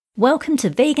Welcome to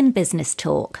Vegan Business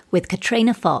Talk with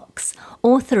Katrina Fox,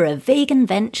 author of Vegan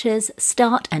Ventures,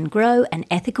 Start and Grow an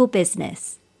Ethical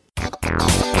Business.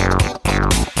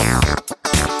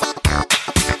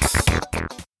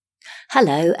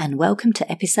 Hello and welcome to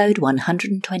episode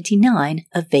 129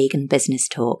 of Vegan Business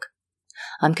Talk.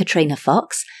 I'm Katrina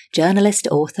Fox, journalist,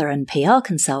 author and PR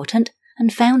consultant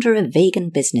and founder of Vegan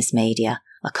Business Media,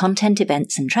 a content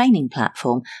events and training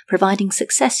platform providing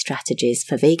success strategies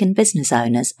for vegan business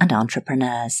owners and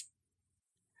entrepreneurs.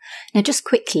 Now, just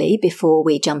quickly, before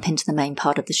we jump into the main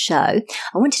part of the show,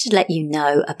 I wanted to let you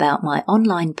know about my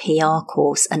online PR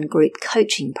course and group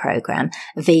coaching program,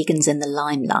 Vegans in the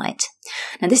Limelight.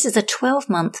 Now, this is a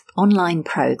 12-month online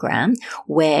program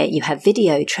where you have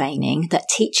video training that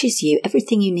teaches you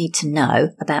everything you need to know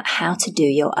about how to do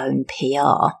your own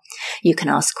PR. You can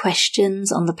ask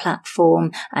questions on the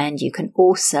platform, and you can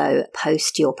also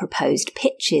post your proposed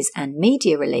pitches and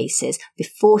media releases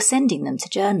before sending them to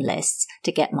journalists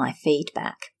to get my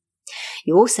feedback.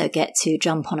 You also get to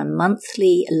jump on a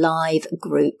monthly live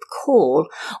group call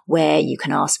where you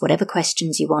can ask whatever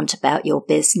questions you want about your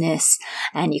business,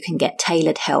 and you can get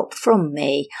tailored help from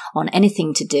me on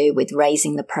anything to do with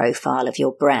raising the profile of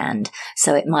your brand.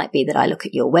 So it might be that I look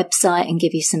at your website and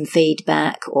give you some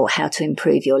feedback, or how to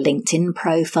improve your LinkedIn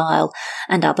profile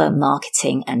and other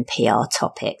marketing and PR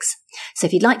topics. So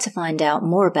if you'd like to find out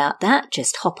more about that,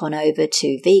 just hop on over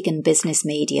to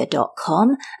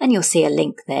veganbusinessmedia.com and you'll see a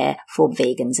link there for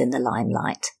Vegans in the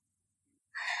Limelight.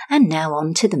 And now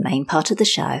on to the main part of the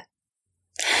show.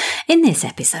 In this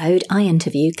episode, I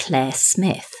interview Claire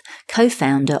Smith,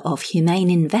 co-founder of humane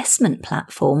investment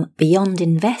platform Beyond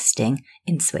Investing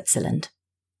in Switzerland.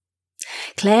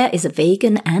 Claire is a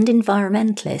vegan and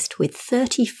environmentalist with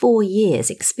 34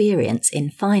 years' experience in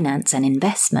finance and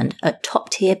investment at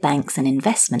top-tier banks and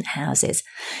investment houses,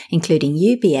 including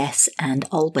UBS and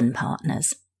Alban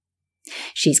Partners.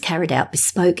 She's carried out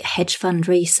bespoke hedge fund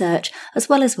research, as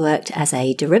well as worked as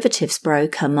a derivatives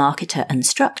broker, marketer and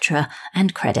structurer,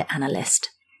 and credit analyst.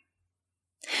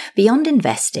 Beyond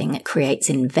Investing creates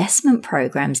investment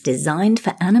programs designed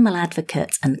for animal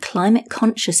advocates and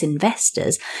climate-conscious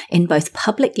investors in both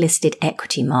public-listed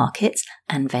equity markets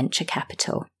and venture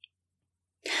capital.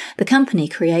 The company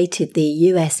created the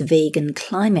US Vegan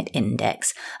Climate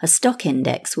Index, a stock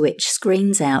index which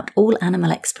screens out all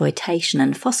animal exploitation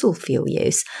and fossil fuel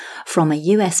use from a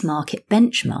US market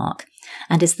benchmark,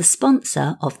 and is the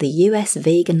sponsor of the US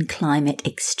Vegan Climate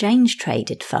Exchange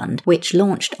Traded Fund, which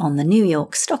launched on the New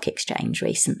York Stock Exchange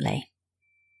recently.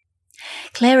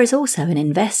 Claire is also an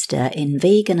investor in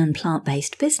vegan and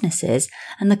plant-based businesses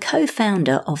and the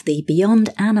co-founder of the Beyond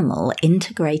Animal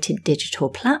integrated digital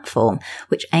platform,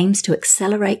 which aims to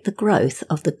accelerate the growth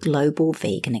of the global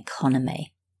vegan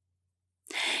economy.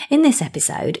 In this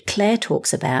episode, Claire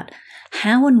talks about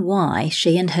how and why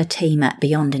she and her team at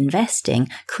Beyond Investing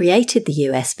created the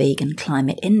US Vegan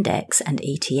Climate Index and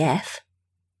ETF,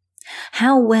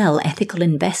 how well ethical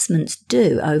investments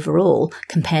do overall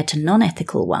compared to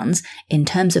non-ethical ones in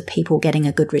terms of people getting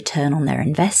a good return on their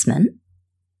investment,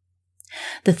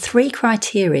 the 3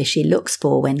 criteria she looks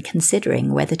for when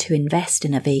considering whether to invest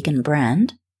in a vegan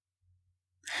brand,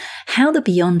 how the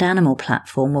Beyond Animal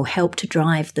platform will help to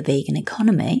drive the vegan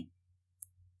economy,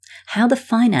 how the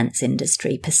finance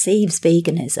industry perceives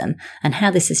veganism and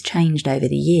how this has changed over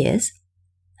the years,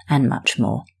 and much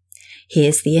more.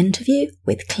 Here's the interview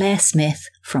with Claire Smith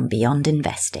from Beyond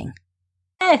Investing.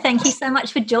 Thank you so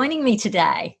much for joining me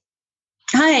today.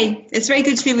 Hi, it's very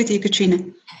good to be with you, Katrina.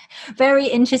 Very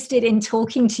interested in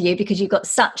talking to you because you've got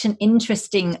such an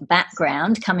interesting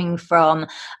background coming from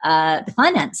the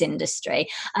finance industry.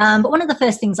 But one of the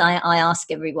first things I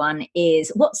ask everyone is,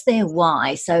 what's their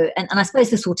why? So, and I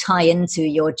suppose this will tie into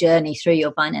your journey through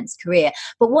your finance career,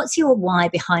 but what's your why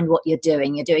behind what you're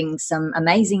doing? You're doing some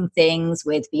amazing things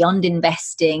with Beyond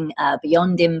Investing,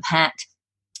 Beyond Impact,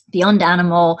 Beyond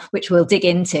Animal, which we'll dig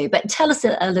into. But tell us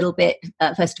a little bit,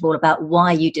 first of all, about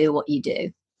why you do what you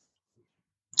do.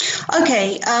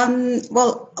 Okay,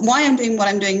 well, why I'm doing what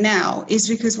I'm doing now is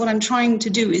because what I'm trying to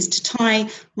do is to tie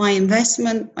my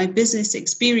investment, my business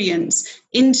experience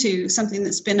into something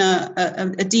that's been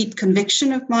a deep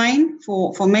conviction of mine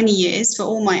for many years, for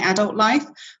all my adult life,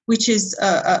 which is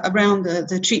around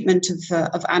the treatment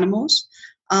of animals.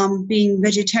 Being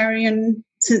vegetarian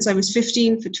since I was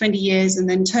 15 for 20 years, and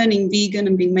then turning vegan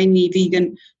and being mainly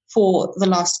vegan for the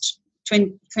last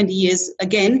 20 years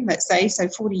again, let's say, so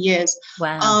 40 years.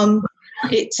 Wow.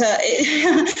 It's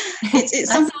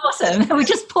that's awesome. We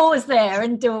just pause there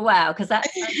and do a wow, because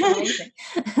that's amazing.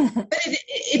 But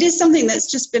it is something that's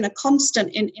just been a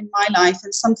constant in my life,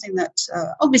 and something that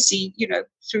obviously,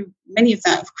 through many of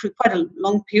that, through quite a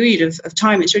long period of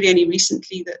time, it's really only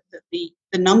recently that the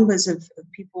numbers of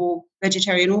people,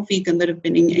 vegetarian or vegan, that have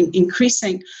been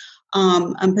increasing,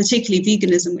 and particularly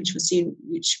veganism,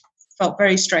 which felt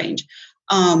very strange,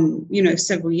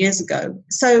 several years ago.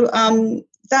 So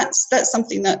that's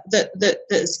something that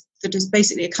has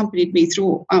basically accompanied me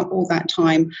through all that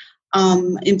time.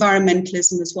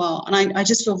 Environmentalism as well, and I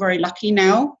just feel very lucky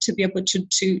now to be able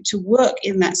to work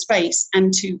in that space,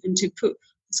 and to put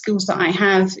the skills that I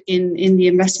have in the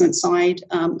investment side,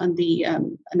 and the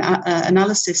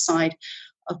analysis side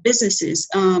of businesses,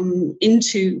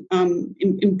 into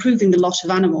improving the lot of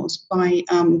animals by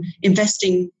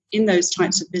investing in those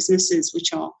types of businesses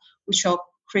which are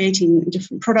creating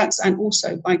different products, and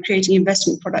also by creating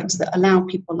investment products that allow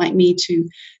people like me to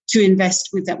invest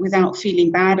with that without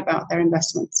feeling bad about their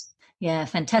investments. Yeah,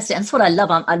 fantastic. That's what I love.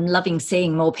 I'm loving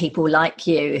seeing more people like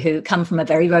you who come from a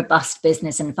very robust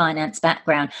business and finance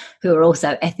background, who are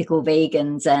also ethical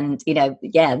vegans, and,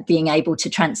 being able to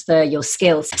transfer your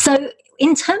skills. So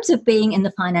in terms of being in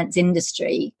the finance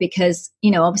industry, because,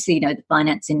 obviously, the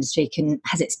finance industry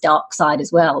has its dark side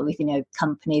as well, with,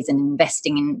 companies and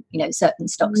investing in, certain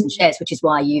stocks and shares, which is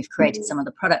why you've created some of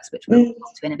the products, which we'll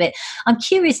talk to in a bit. I'm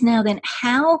curious now then,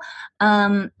 how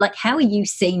are you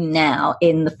seen now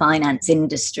in the finance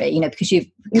industry? Because you've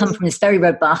come from this very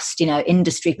robust,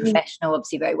 industry professional,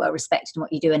 obviously very well respected in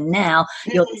what you do, and now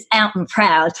you're this out and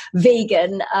proud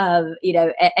vegan,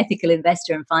 ethical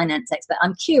investor and finance expert.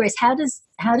 I'm curious, how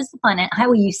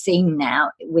are you seen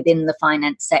now within the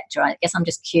finance sector? I guess I'm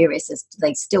just curious, do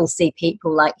they still see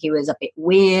people like you as a bit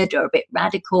weird or a bit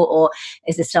radical, or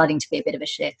is there starting to be a bit of a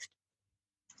shift?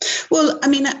 Well, I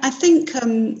mean, I think,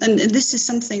 and this is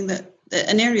something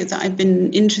an area that I've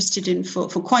been interested in for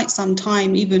quite some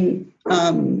time, even,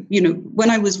 when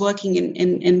I was working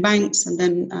in banks, and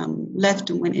then left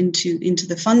and went into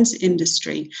the funds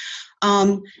industry.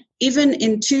 Even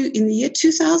in the year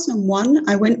 2001,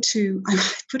 I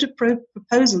put a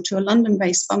proposal to a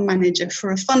London-based fund manager for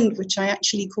a fund which I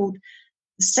actually called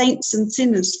the Saints and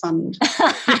Sinners Fund.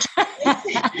 That's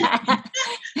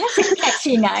a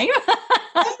catchy name.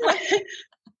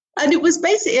 And it was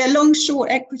basically a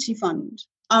long-short equity fund,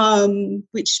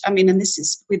 which, and this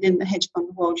is within the hedge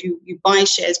fund world. You buy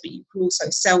shares, but you can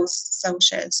also sell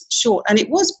shares short. And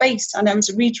it was based, and I was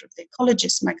a reader of The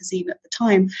Ecologist magazine at the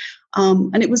time,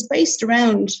 and it was based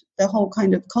around the whole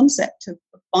kind of concept of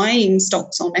buying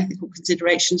stocks on ethical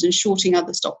considerations and shorting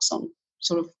other stocks on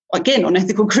sort of, again, on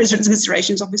ethical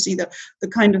considerations, obviously the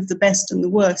kind of the best and the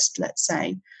worst, let's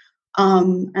say,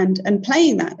 and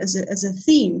playing that as a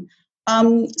theme.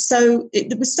 So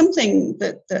it was something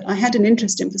that I had an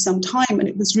interest in for some time, and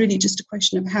it was really just a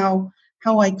question of how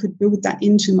I could build that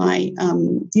into my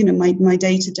my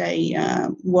day-to-day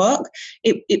work.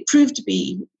 It proved to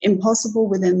be impossible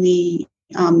within the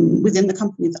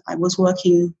company that I was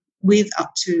working with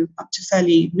up to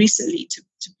fairly recently to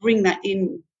bring that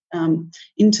into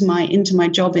my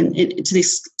job to the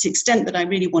extent that I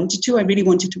really wanted to. I really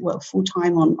wanted to work full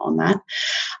time on that,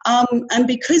 and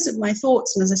because of my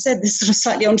thoughts, and as I said, this sort of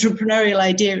slightly entrepreneurial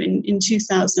idea in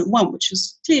 2001, which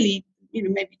was clearly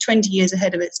maybe 20 years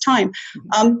ahead of its time.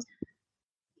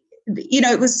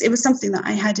 It was something that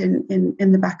I had in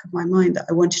the back of my mind that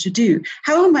I wanted to do.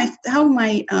 How am I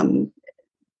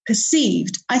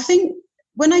perceived? I think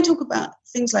when I talk about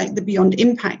things like the beyond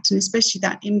impact, and especially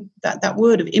that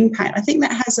word of impact, I think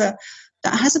that has a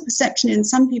perception in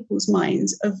some people's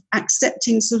minds of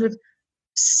accepting sort of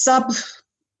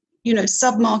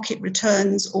sub-market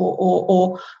returns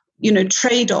or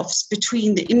trade-offs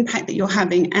between the impact that you're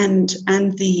having and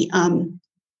the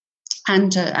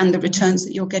returns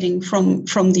that you're getting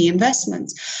from the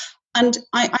investments. And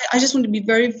I just want to be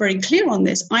very, very clear on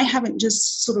this. I haven't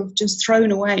just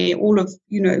thrown away all of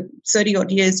 30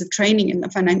 odd years of training in the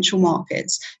financial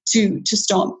markets to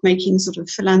start making sort of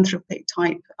philanthropic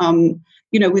type,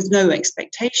 with no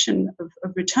expectation of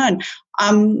return.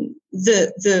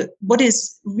 What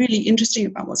is really interesting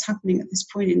about what's happening at this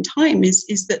point in time is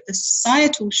that the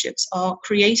societal shifts are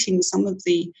creating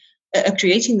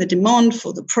creating the demand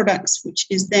for the products, which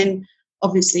is then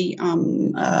obviously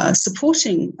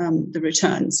supporting the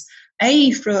returns,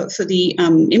 for the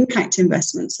impact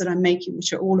investments that I'm making,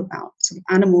 which are all about sort of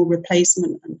animal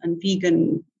replacement and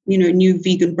vegan, new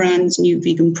vegan brands, new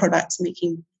vegan products,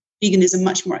 making veganism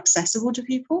much more accessible to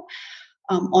people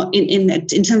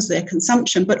in terms of their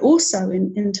consumption, but also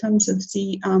in terms of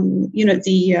the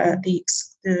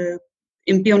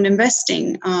Beyond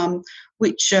Investing,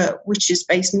 which is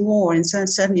based more, and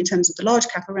certainly in terms of the large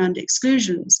cap, around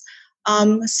exclusions.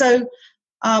 I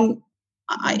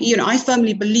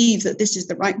firmly believe that this is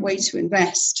the right way to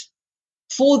invest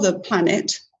for the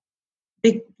planet,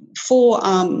 for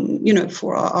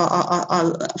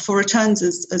returns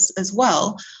as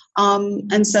well.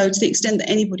 And so, to the extent that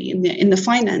anybody in the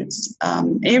finance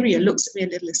area looks at me a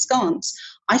little askance,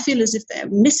 I feel as if they're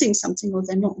missing something, or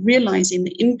they're not realizing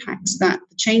the impacts that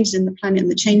the changes in the planet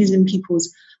and the changes in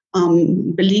people's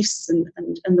beliefs and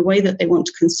the way that they want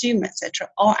to consume, etc.,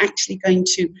 are actually going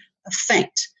to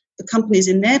affect the companies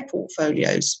in their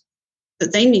portfolios.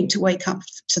 That they need to wake up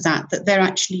to that they're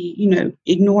actually,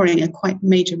 ignoring a quite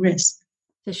major risk.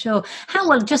 For sure. How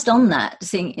well, just on that,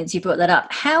 seeing as you brought that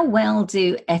up, how well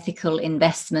do ethical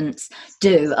investments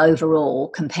do overall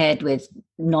compared with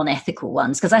non-ethical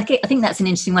ones? Because I think that's an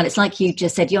interesting one. It's like you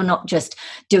just said, you're not just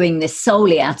doing this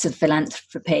solely out of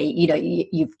philanthropy.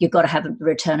 You've got to have a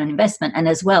return on investment. And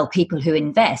as well, people who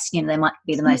invest, they might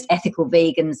be the most ethical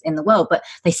vegans in the world, but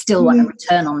they still want a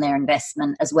return on their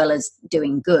investment as well as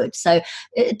doing good. So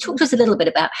talk to us a little bit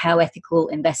about how ethical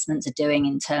investments are doing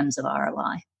in terms of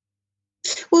ROI.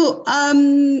 Well,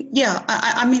 there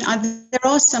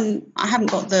are some. I haven't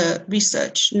got the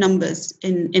research numbers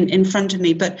in front of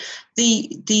me, but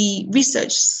the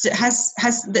research has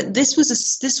that this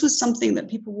was something that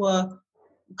people were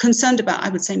concerned about. I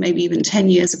would say maybe even 10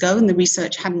 years ago, and the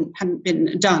research hadn't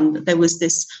been done. That there was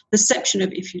this perception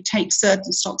of, if you take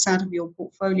certain stocks out of your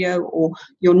portfolio, or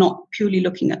you're not purely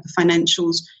looking at the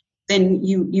financials, then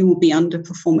you will be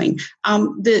underperforming.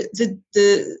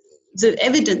 The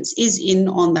evidence is in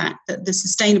on that the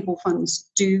sustainable funds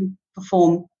do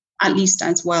perform at least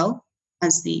as well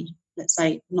as the, let's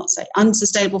say, not say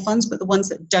unsustainable funds, but the ones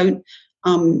that don't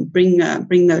bring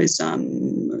those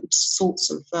sorts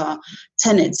of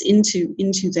tenets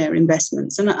into their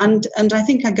investments. And I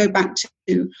think I go back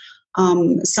to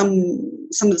some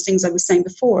of the things I was saying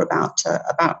before about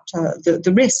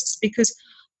the risks, because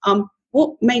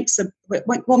what makes a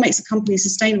company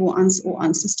sustainable or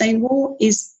unsustainable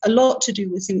is a lot to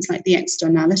do with things like the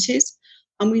externalities.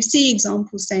 And we see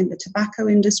examples, say, in the tobacco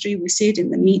industry, we see it in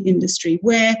the meat industry,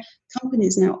 where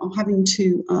companies now are having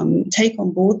to take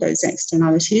on board those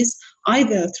externalities,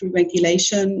 either through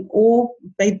regulation or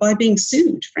by being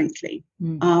sued, frankly.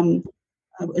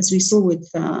 As we saw with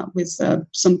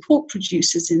some pork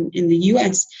producers in the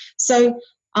US. So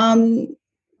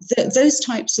those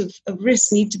types of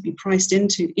risks need to be priced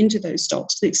into those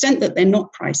stocks. To the extent that they're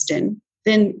not priced in,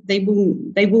 then they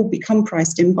will become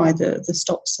priced in by the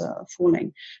stocks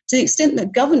falling. To the extent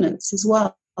that governance as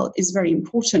well is very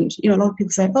important. A lot of people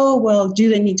say, oh, well, do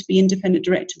there need to be independent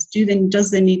directors?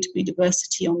 Does there need to be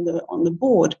diversity on the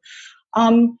board?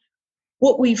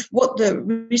 What the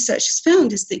research has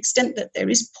found is the extent that there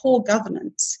is poor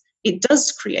governance, it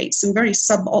does create some very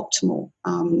suboptimal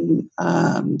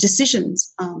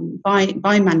decisions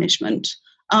by management,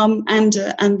 and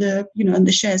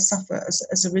the shares suffer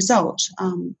as a result.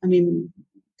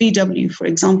 VW, for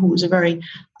example, was a very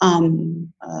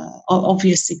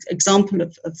obvious example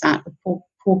of that, of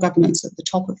poor governance at the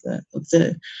top of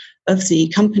the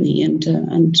company, and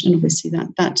obviously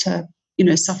that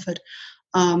suffered.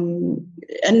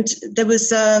 And there was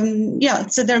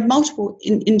so there are multiple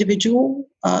individual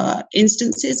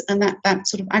instances, and that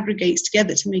sort of aggregates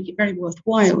together to make it very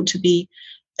worthwhile to be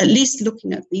at least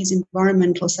looking at these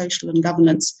environmental, social, and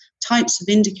governance types of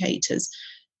indicators.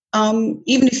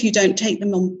 Even if you don't take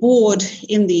them on board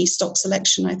in the stock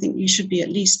selection, I think you should be at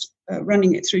least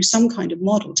running it through some kind of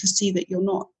model to see that you're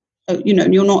not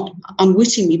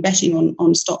unwittingly betting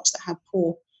on stocks that have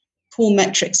poor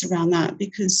metrics around that,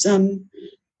 because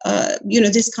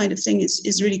this kind of thing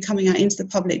is really coming out into the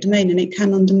public domain, and it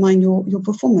can undermine your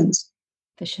performance.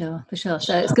 For sure.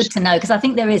 So it's good to know, because I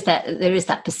think there is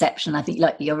that perception. I think,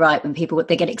 like, you're right, when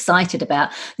they get excited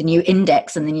about the new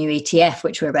index and the new ETF,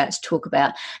 which we're about to talk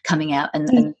about, coming out,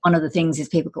 and one of the things is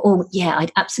people go, oh yeah, I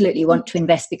absolutely want to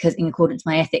invest because in accordance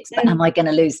with my ethics, but am I going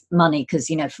to lose money because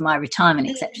for my retirement,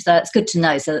 etc. So it's good to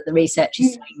know, so that the research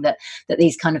is saying that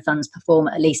these kind of funds perform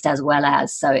at least as well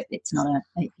as, so it's not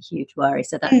a huge worry.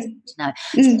 So that's good to know.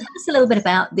 So tell us a little bit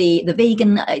about the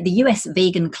US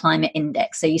Vegan Climate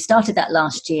Index. So you started that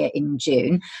last year in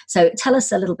June. So tell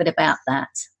us a little bit about that.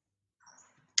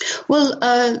 Well,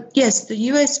 yes, the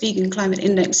US Vegan Climate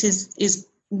Index is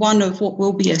one of what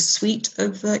will be a suite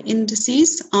of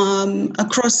indices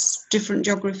across different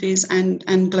geographies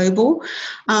and global,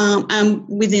 and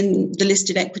within the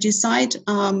listed equities side,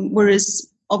 whereas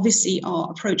obviously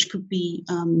our approach could be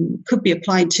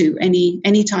applied to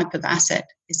any type of asset.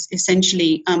 It's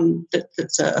essentially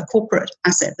that's a corporate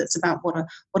asset that's about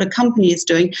what a company is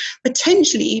doing.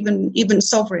 Potentially even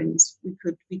sovereigns. We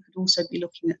could also be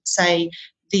looking at, say,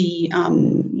 the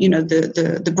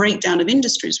breakdown of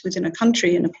industries within a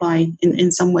country and apply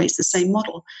in some ways the same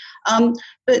model.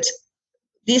 But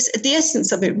the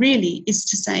essence of it really is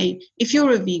to say, if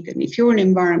you're a vegan, if you're an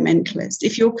environmentalist,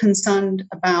 if you're concerned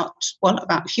about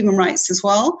human rights as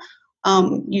well,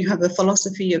 you have a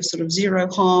philosophy of sort of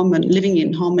zero harm and living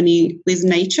in harmony with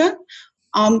nature.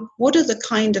 What are the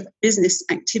kind of business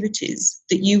activities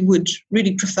that you would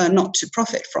really prefer not to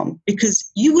profit from, because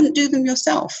you wouldn't do them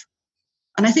yourself?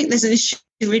 And I think there's an issue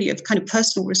really of kind of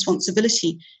personal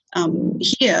responsibility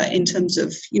here, in terms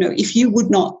of, if you would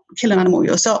not kill an animal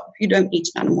yourself, if you don't eat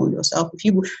an animal yourself, if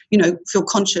you feel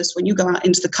conscious when you go out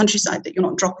into the countryside that you're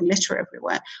not dropping litter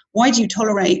everywhere, why do you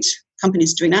tolerate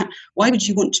companies doing that? Why would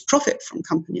you want to profit from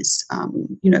companies,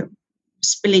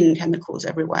 spilling chemicals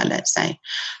everywhere, let's say?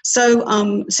 So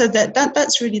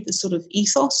that's really the sort of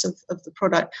ethos of the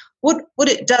product. What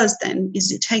it does then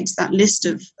is it takes that list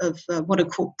of what are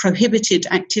called prohibited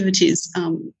activities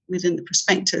within the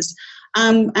prospectus,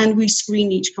 and we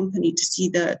screen each company to see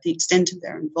the extent of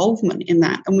their involvement in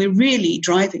that. And we're really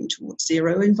driving towards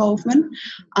zero involvement.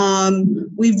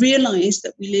 We realize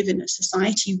that we live in a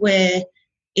society where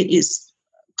it is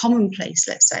commonplace,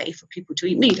 let's say, for people to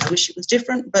eat meat. I wish it was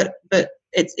different, but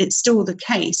it's still the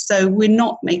case. So we're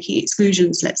not making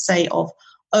exclusions, let's say, of,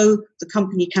 the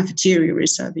company cafeteria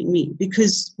is serving meat,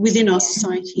 because within our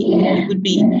society it would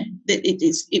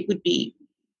be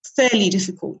fairly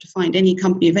difficult to find any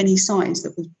company of any size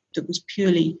that was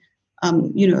purely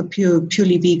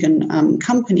purely vegan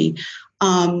company,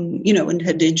 and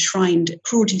had enshrined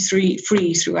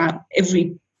cruelty-free throughout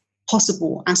every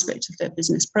possible aspect of their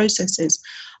business processes.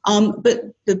 But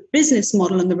the business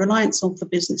model and the reliance of the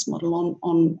business model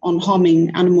on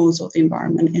harming animals or the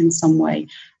environment in some way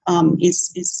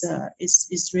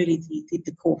is really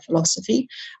the core philosophy,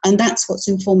 and that's what's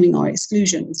informing our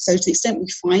exclusion. So to the extent we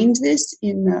find this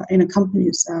in a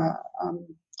company's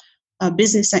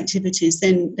business activities,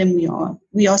 then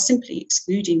we are simply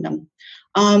excluding them.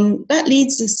 That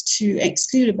leads us to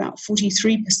exclude about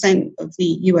 43% of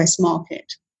the US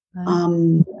market.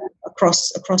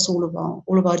 Across all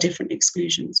of our different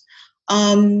exclusions,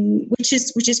 which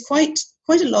is quite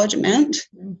a large amount.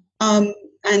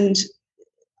 And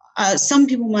some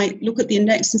people might look at the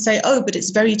index and say, but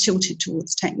it's very tilted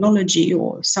towards technology,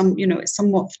 or it's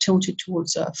somewhat tilted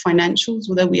towards financials.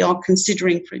 Although we are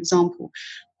considering, for example,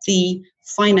 the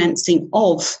financing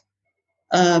of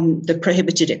the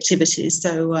prohibited activities.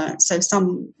 So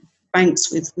some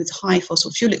banks with high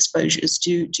fossil fuel exposures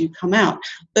do come out.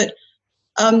 But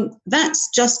that's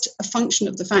just a function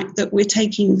of the fact that we're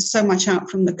taking so much out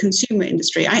from the consumer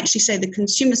industry. I actually say the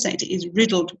consumer sector is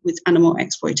riddled with animal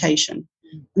exploitation,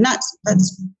 and that's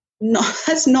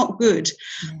not good.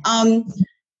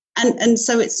 And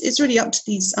so it's really up to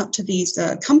these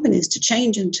companies to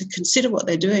change and to consider what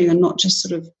they're doing, and not just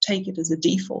sort of take it as a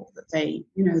default that they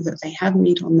have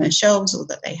meat on their shelves, or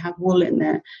that they have wool in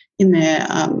their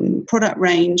product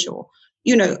range, or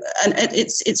and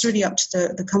it's really up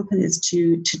to the companies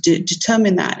to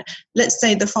determine that. Let's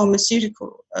say the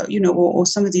pharmaceutical, or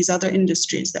some of these other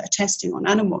industries that are testing on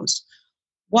animals.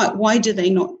 Why do they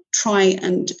not try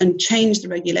and change the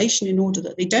regulation in order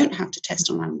that they don't have to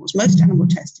test on animals? Most animal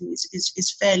testing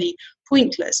is fairly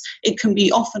pointless. It can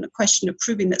be often a question of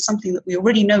proving that something that we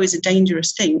already know is a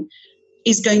dangerous thing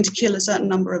is going to kill a certain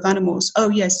number of animals. Oh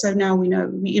yes, so now we know.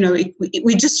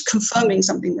 We're just confirming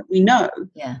something that we know.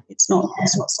 Yeah, it's not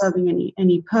serving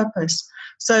any purpose.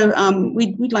 So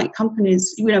we'd like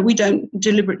companies. We don't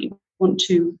deliberately want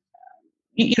to.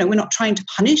 We're not trying to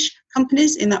punish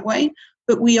companies in that way.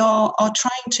 But we are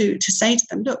trying to say to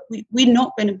them, look, we're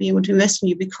not going to be able to invest in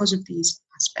you because of these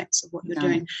aspects of what you're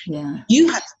doing. Yeah. You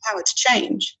have the power to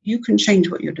change. You can change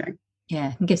what you're doing.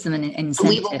 Yeah, it gives them an incentive. And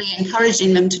we will be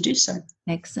encouraging them to do so.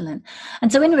 Excellent.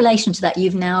 And so in relation to that,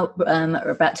 you've now are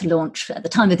about to launch, at the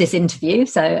time of this interview,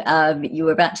 you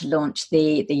were about to launch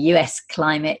the US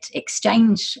Climate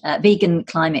Exchange, Vegan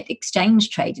Climate Exchange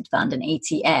Traded Fund, an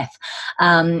ETF.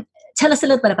 Tell us a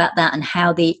little bit about that and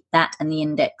how that and the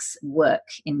index work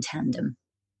in tandem.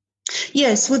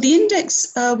 Yes, well, the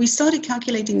index, we started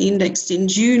calculating the index in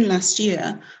June last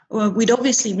year. We'd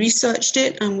obviously researched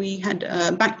it, and we had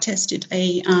back-tested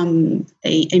a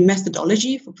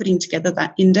methodology for putting together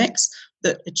that index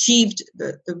that achieved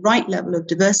the right level of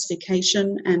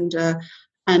diversification and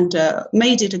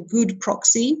made it a good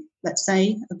proxy, let's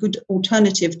say, a good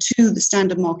alternative to the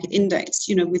standard market index,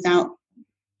 without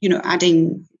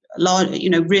adding large,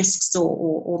 risks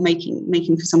or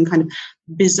making for some kind of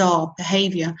bizarre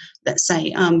behavior, let's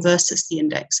say, versus the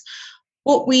index.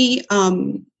 What we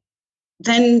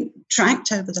then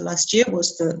tracked over the last year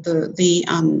was the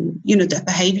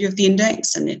behavior of the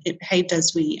index, and it behaved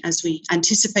as we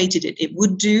anticipated it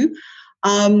would do,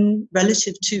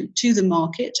 relative to the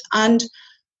market, and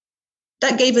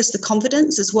that gave us the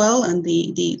confidence as well, and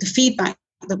the feedback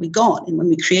that we got, and when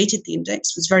we created the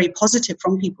index, was very positive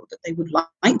from people that they would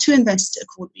like to invest,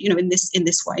 in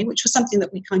this way, which was something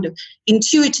that we kind of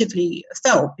intuitively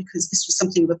felt, because this was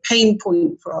something of a pain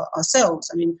point for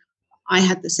ourselves. I mean, I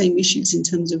had the same issues in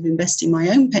terms of investing my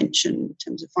own pension, in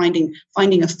terms of finding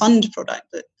a fund product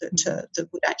that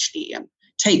would actually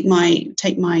take my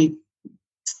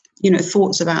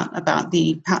thoughts about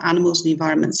the animals and the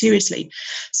environment seriously.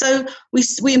 So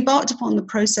we embarked upon the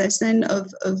process then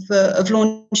of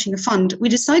launching a fund. We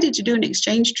decided to do an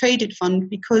exchange traded fund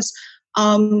because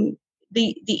the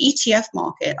ETF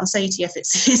market, I'll say ETF,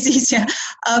 it's easier,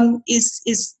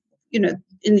 is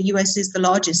in the US is the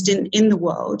largest in the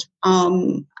world,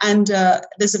 and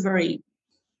there's a very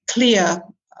clear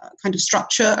kind of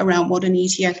structure around what an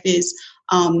ETF is.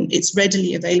 It's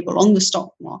readily available on the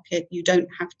stock market. You don't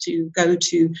have to go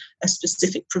to a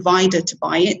specific provider to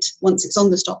buy it. Once it's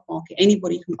on the stock market,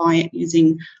 anybody can buy it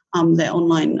using their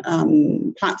online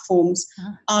platforms.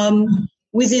 But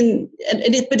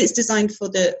it's designed for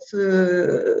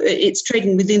it's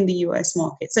trading within the US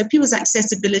market. So people's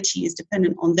accessibility is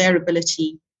dependent on their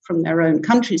ability from their own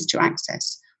countries to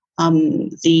access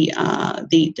the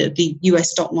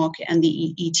US stock market and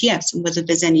the ETFs, and whether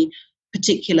there's any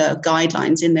particular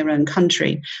guidelines in their own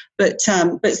country. But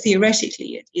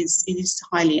theoretically, it is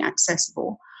highly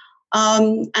accessible.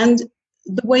 And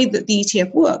the way that the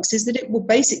ETF works is that it will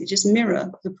basically just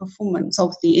mirror the performance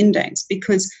of the index,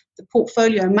 because the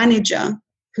portfolio manager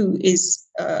who is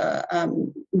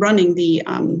running the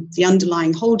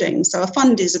underlying holdings. So a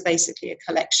fund is basically a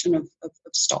collection of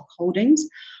stock holdings.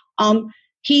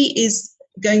 He is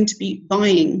going to be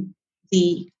buying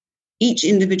each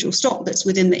individual stock that's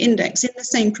within the index in the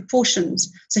same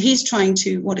proportions. So he's trying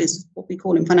to, what we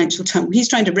call in financial terms, he's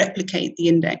trying to replicate the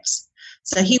index.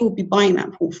 So he will be buying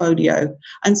that portfolio.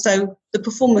 And so the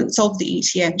performance of the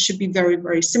ETF should be very,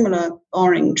 very similar,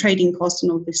 barring trading costs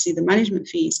and obviously the management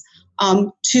fees,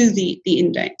 to the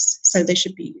index. So there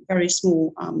should be very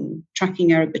small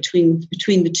tracking error between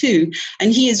the two.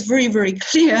 And he is very, very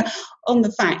clear on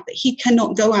the fact that he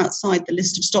cannot go outside the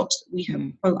list of stocks that we have,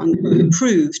 quote unquote,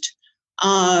 approved.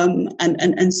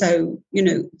 And so,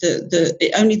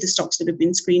 only the stocks that have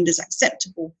been screened as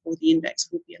acceptable for the index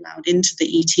will be allowed into the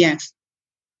ETF.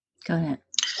 Got it.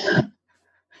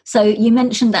 So you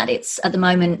mentioned that it's, at the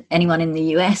moment, anyone in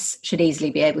the US should easily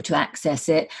be able to access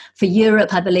it. For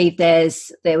Europe, I believe there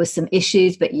was some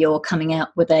issues, but you're coming out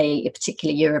with a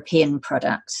particular European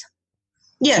product.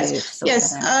 Yes. We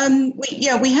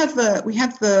have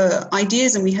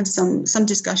ideas, and we have some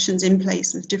discussions in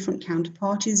place with different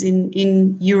counterparties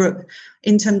in Europe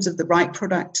in terms of the right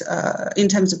product, in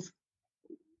terms of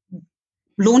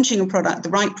launching a product, the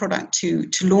right product to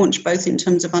launch, both in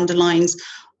terms of underlyings,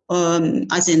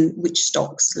 as in which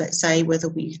stocks, let's say, whether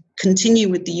we continue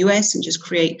with the US and just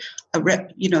create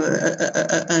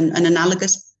an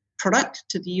analogous product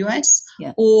to the US,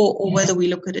 or whether we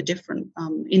look at a different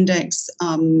index,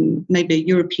 maybe a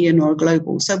European or a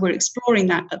global. So we're exploring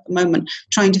that at the moment,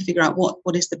 trying to figure out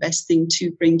what is the best thing to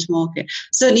bring to market.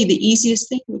 Certainly the easiest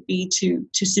thing would be to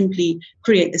simply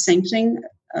create the same thing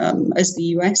as the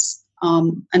US,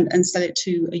 and sell it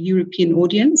to a European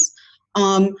audience.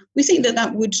 We think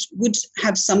that would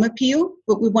have some appeal,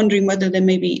 but we're wondering whether there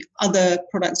may be other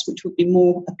products which would be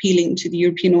more appealing to the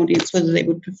European audience, whether they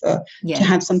would prefer to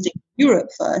have something in Europe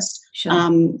first, sure,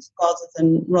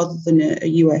 rather than a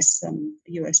US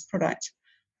product.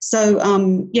 So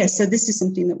so this is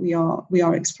something that we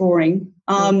are exploring.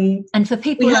 And for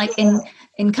people like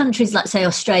in countries like, say,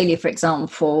 Australia, for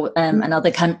example, and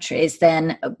other countries,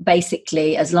 then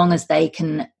basically, as long as they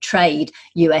can trade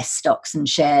US stocks and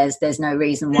shares, there's no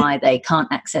reason why they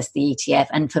can't access the ETF.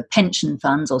 And for pension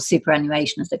funds, or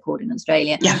superannuation as they're called in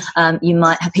Australia,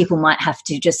 people might have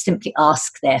to just simply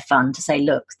ask their fund to say,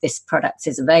 look, this product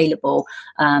is available,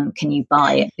 can you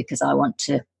buy it, because I want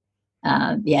to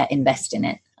invest in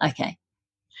it. Okay.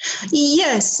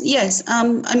 Yes.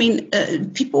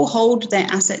 People hold their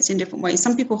assets in different ways.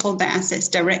 Some people hold their assets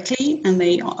directly, and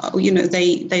they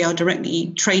are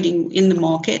directly trading in the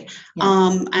market.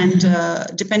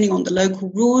 Depending on the local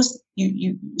rules,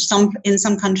 in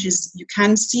some countries you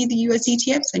can see the US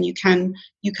ETFs and you can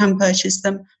purchase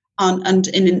them, and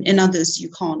in others you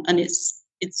can't. And it's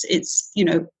it's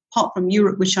apart from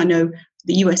Europe, which I know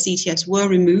the US ETFs were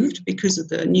removed because of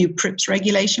the new PRIPS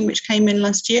regulation, which came in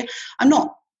last year. I'm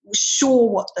not sure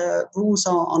what the rules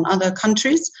are on other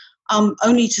countries,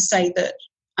 only to say that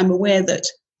I'm aware that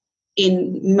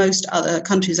in most other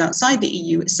countries outside the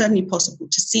EU, it's certainly possible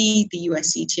to see the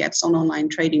US ETFs on online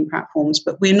trading platforms,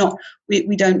 but we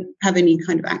don't have any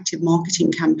kind of active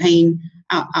marketing campaign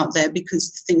out there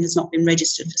because the thing has not been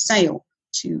registered for sale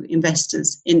to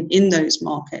investors in those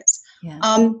markets.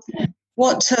 Yeah.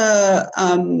 What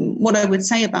I would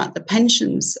say about the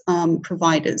pensions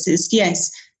providers is,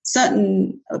 yes,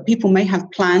 certain people may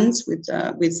have plans with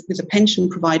a pension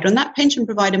provider, and that pension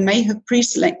provider may have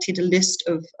pre-selected a list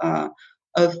of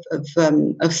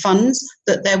funds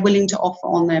that they're willing to offer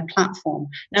on their platform.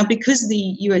 Now, because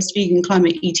the US Vegan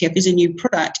Climate ETF is a new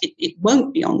product, it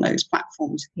won't be on those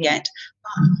platforms yet.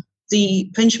 The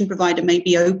pension provider may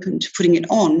be open to putting it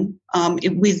on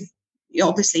with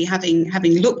obviously having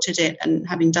looked at it and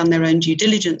having done their own due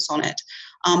diligence on it.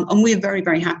 And we're very,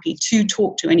 very happy to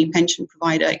talk to any pension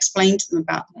provider, explain to them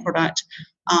about the product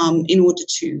in order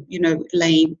to,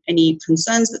 allay any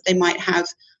concerns that they might have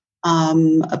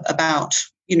about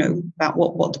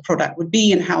what the product would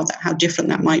be and how different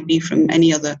that might be from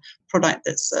any other product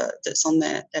that's on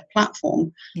their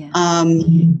platform. Yeah.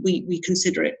 We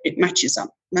consider it matches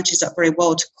up very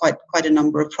well to quite a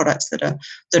number of products that are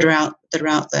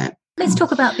out there. Let's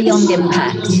talk about Beyond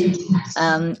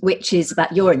Impact, which is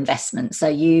about your investment. So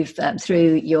you've,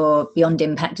 through your Beyond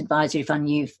Impact Advisory Fund,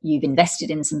 you've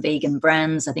invested in some vegan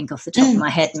brands. I think off the top of my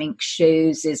head, Mink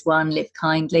Shoes is one, Live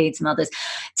Kindly, and some others.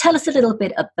 Tell us a little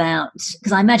bit about,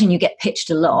 because I imagine you get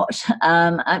pitched a lot.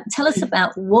 Tell us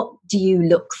about what do you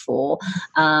look for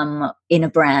in a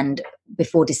brand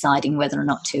before deciding whether or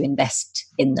not to invest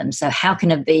in them. So how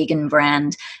can a vegan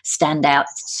brand stand out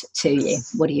to you?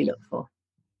 What do you look for?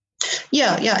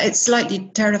 Yeah, it's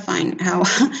slightly terrifying how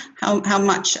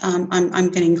much I'm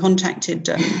getting contacted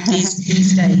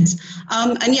these days.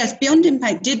 And yes, Beyond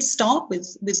Impact did start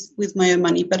with my own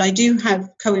money, but I do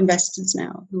have co-investors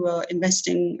now who are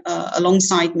investing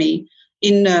alongside me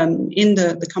in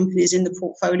the companies in the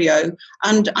portfolio,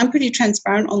 and I'm pretty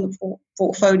transparent on the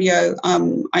portfolio.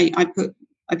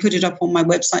 I put it up on my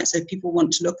website so people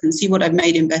want to look and see what I've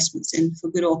made investments in, for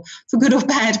good or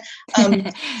bad.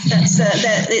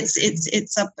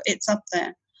 It's up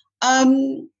there.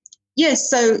 Yes.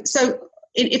 So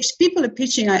if people are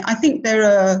pitching, I think there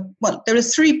are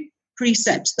three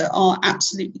precepts that are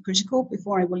absolutely critical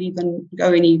before I will even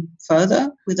go any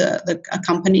further with a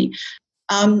company.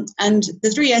 And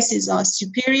the three S's are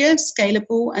superior,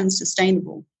 scalable, and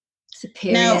sustainable.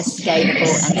 Superior, scalable,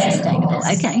 and sustainable.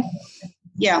 Okay.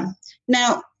 Yeah.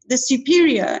 Now, the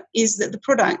superior is that the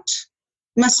product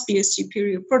must be a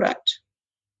superior product.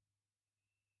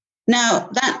 Now,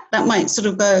 that might sort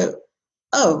of go,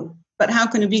 oh, but how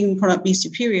can a vegan product be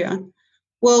superior?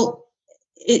 Well,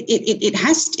 it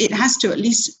has to at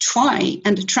least try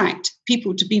and attract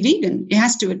people to be vegan. It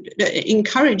has to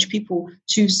encourage people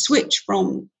to switch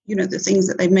from, the things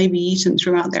that they've maybe eaten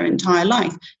throughout their entire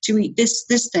life to eat this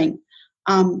thing,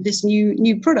 this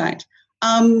new product.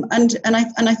 And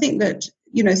I think that,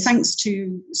 thanks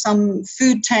to some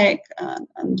food tech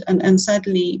and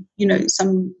certainly,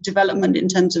 some development in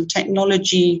terms of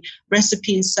technology,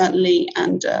 recipes certainly,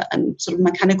 and sort of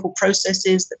mechanical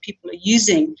processes that people are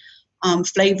using,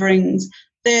 flavorings,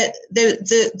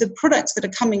 the products that are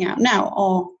coming out now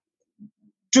are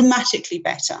dramatically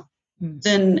better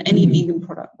than any vegan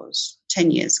product was 10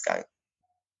 years ago.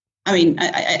 I mean,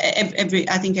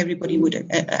 I think everybody would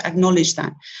acknowledge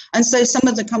that. And so some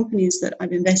of the companies that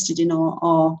I've invested in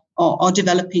are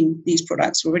developing these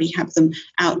products, already have them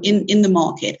out in the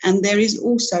market. And there is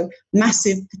also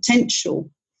massive potential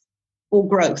for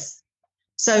growth.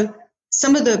 So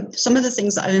some of the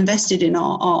things that I've invested in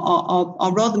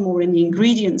are rather more in the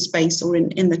ingredient space or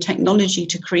in the technology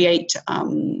to create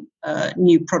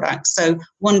new products. So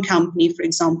one company, for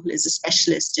example, is a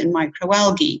specialist in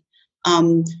microalgae.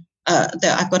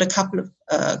 I've got a couple of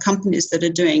companies that are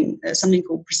doing something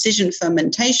called precision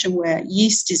fermentation, where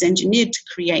yeast is engineered to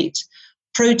create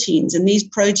proteins, and these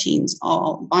proteins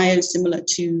are biosimilar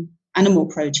to animal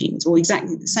proteins, or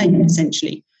exactly the same,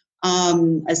 essentially,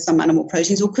 as some animal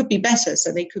proteins, or could be better.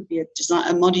 So they could be a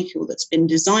molecule that's been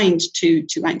designed to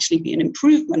actually be an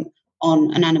improvement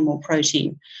on an animal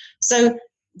protein. So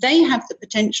they have the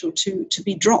potential to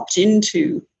be dropped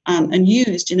into and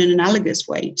used in an analogous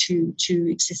way to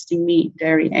existing meat,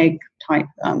 dairy, egg type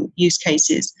use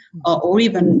cases, or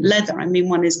even leather. I mean,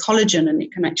 one is collagen, and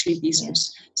it can actually be sort of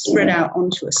spread out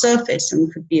onto a surface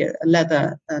and could be a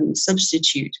leather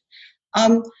substitute.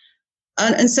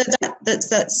 And so that's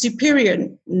that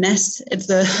superiorness of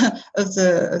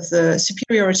the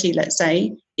superiority, let's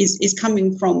say, is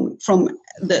coming from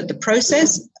the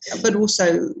process, but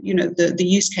also the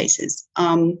use cases.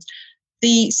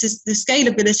 The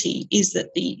scalability is that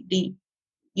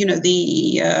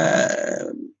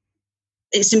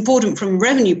it's important from a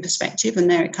revenue perspective,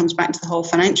 and there it comes back to the whole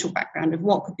financial background of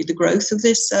what could be the growth of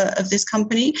this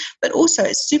company. But also,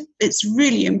 it's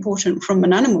really important from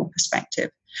an animal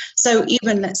perspective. So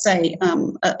even, let's say,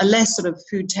 a less sort of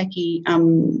food techy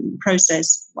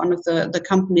process, one of the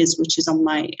companies which is on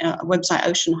my website,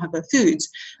 Ocean Hugger Foods,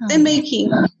 they're making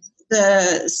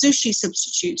the sushi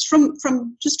substitutes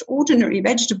from just ordinary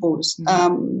vegetables,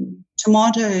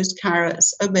 tomatoes,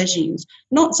 carrots, aubergines,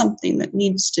 not something that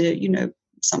needs to,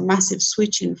 some massive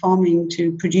switch in farming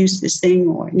to produce this thing,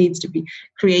 or it needs to be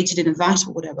created in a vat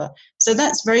or whatever. So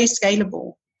that's very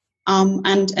scalable.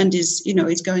 And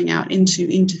is going out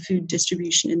into food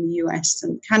distribution in the US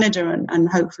and Canada, and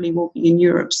hopefully will be in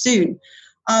Europe soon.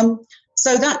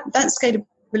 So that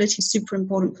scalability is super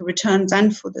important for returns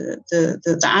and for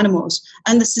the animals.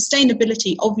 And the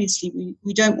sustainability, obviously,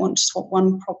 we don't want to swap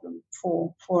one problem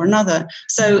for another.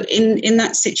 So in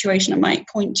that situation, I might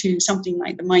point to something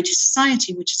like the Mighty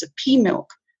Society, which is a pea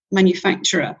milk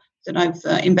manufacturer that I've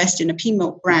invested in, a pea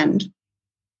milk brand.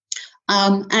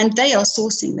 And they are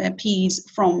sourcing their peas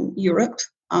from Europe,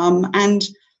 and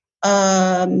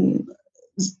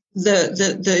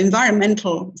the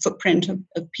environmental footprint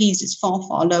of peas is far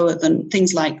lower than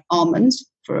things like almonds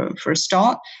for a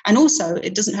start. And also,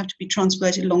 it doesn't have to be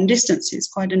transported long distances.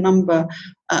 Quite a number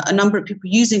of people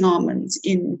using almonds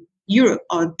in Europe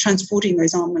are transporting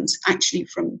those almonds actually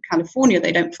from California.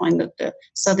 They don't find that the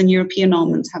Southern European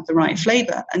almonds have the right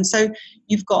flavor, and so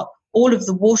you've got all of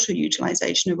the water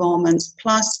utilization of almonds,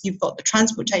 plus you've got the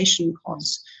transportation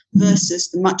costs versus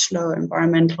the much lower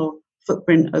environmental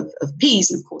footprint of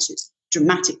peas. And of course, it's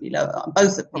dramatically lower.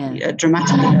 Both are probably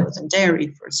dramatically lower than dairy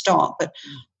for a start. But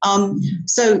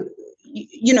so,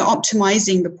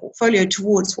 optimizing the portfolio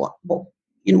towards what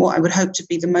I would hope to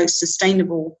be the most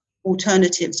sustainable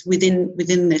alternatives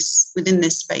within this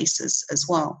space as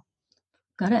well.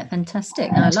 Got it.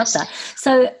 Fantastic. No, I love that.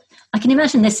 So I can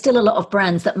imagine there's still a lot of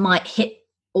brands that might hit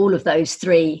all of those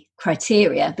three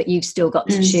criteria, but you've still got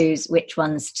to choose which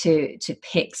ones to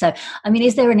pick. So, I mean,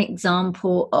 is there an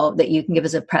example that you can give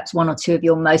us of perhaps one or two of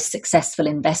your most successful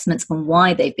investments and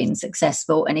why they've been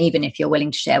successful? And even if you're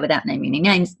willing to share without naming any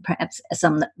names, perhaps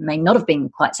some that may not have been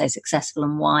quite so successful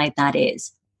and why that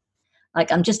is.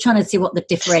 Like, I'm just trying to see what the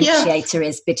differentiator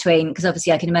is between, because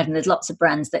obviously I can imagine there's lots of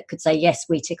brands that could say, yes,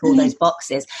 we tick all those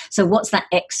boxes. So what's that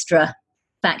extra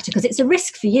factor? Because it's a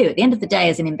risk for you at the end of the day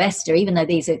as an investor. Even though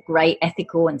these are great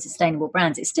ethical and sustainable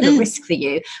brands, it's still a risk for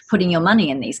you putting your money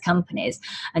in these companies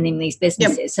and in these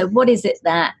businesses. So what is it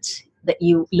that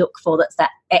you look for that's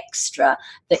that extra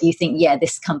that you think,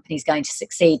 this company is going to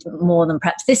succeed more than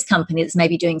perhaps this company that's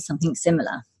maybe doing something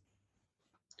similar?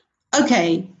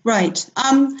 Okay, right.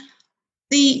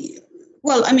 The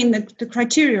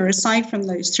criteria, aside from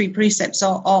those three precepts,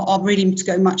 are really to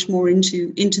go much more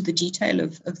into the detail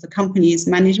of the company's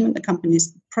management, the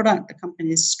company's product, the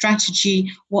company's strategy,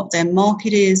 what their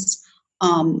market is,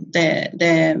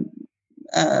 their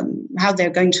how they're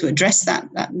going to address that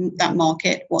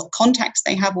market, what contacts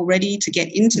they have already to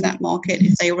get into that market,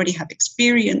 if they already have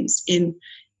experience in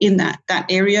that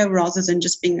area, rather than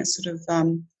just being a sort of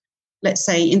let's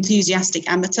say enthusiastic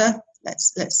amateur.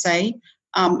 Let's say.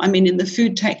 In the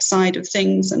food tech side of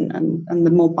things and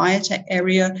the more biotech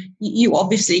area, you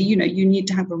obviously, you need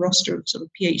to have a roster of sort of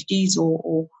PhDs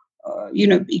or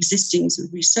existing sort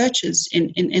of researchers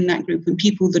in that group, and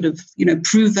people that have,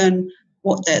 proven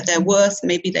what they're worth.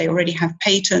 Maybe they already have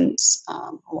patents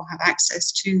or have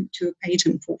access to a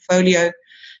patent portfolio.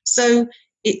 So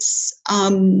it's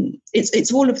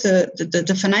all of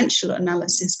the financial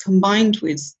analysis combined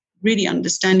with really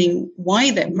understanding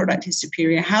why their product is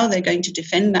superior, how they're going to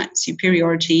defend that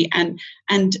superiority and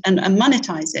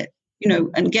monetize it,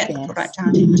 and get the product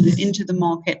out into the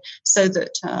market so that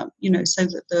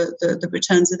the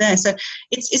returns are there. So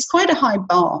it's quite a high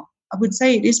bar. I would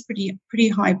say it is pretty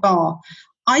high bar.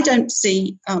 I don't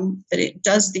see that it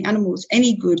does the animals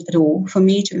any good at all for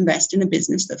me to invest in a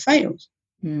business that fails.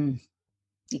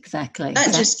 Exactly.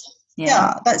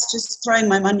 That's just throwing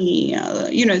my money,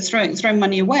 throwing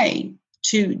money away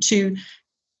to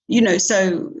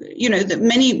that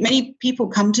many people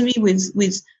come to me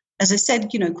with, as I said,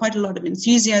 quite a lot of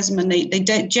enthusiasm, and they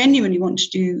genuinely want to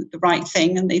do the right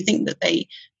thing, and they think that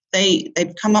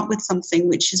they've come up with something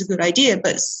which is a good idea.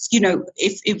 But,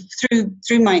 if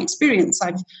through my experience,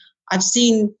 I've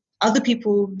seen other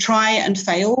people try and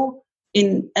fail,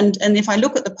 and if I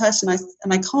look at the person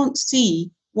and I can't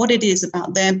see what it is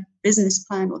about their business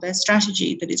plan or their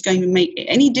strategy that is going to make it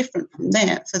any different from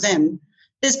there for them.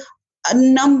 There's a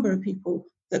number of people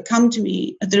that have come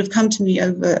to me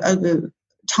over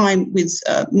time with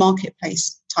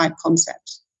marketplace type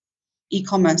concepts,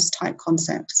 e-commerce type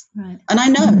concepts. Right. And I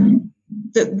know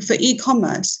that for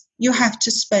e-commerce, you have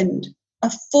to spend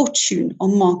a fortune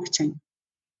on marketing.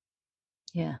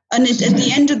 Yeah. And at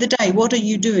the end of the day, what are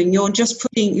you doing? You're just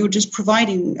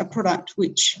providing a product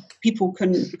which people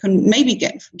can maybe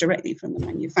get directly from the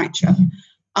manufacturer,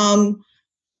 and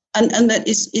that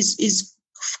is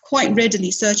quite readily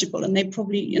searchable, and they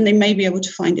may be able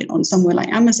to find it on somewhere like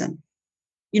Amazon,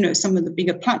 some of the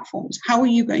bigger platforms. How are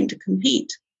you going to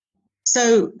compete?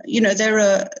 So there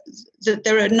are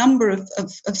a number of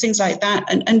things like that,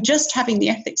 and just having the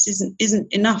ethics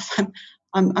isn't enough.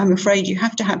 I'm afraid you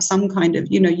have to have some kind of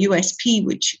USP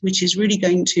which is really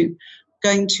going to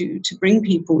bring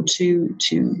people to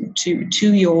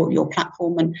your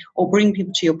platform or bring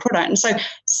people to your product. And so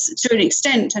to an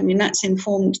extent, I mean, that's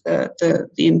informed the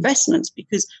investments,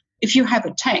 because if you have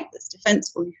a tech that's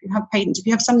defensible, if you have patents, if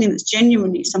you have something that's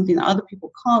genuinely something that other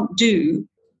people can't do,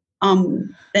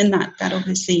 then that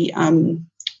obviously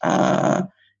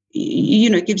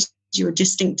gives you a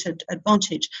distinct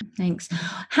advantage. Thanks.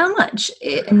 How much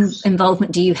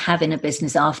involvement do you have in a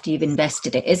business after you've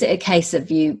invested it? Is it a case of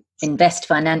you invest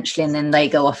financially and then they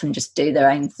go off and just do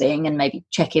their own thing and maybe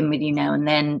check in with you now and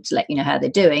then to let you know how they're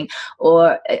doing?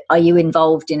 Or are you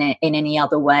involved in it in any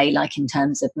other way, like in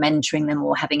terms of mentoring them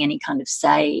or having any kind of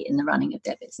say in the running of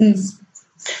their business?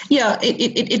 Yeah,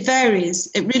 it varies.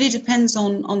 It really depends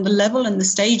on the level and the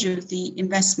stage of the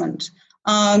investment.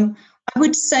 I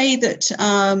would say that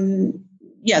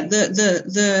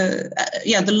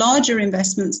the larger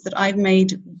investments that I've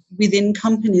made within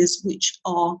companies which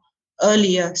are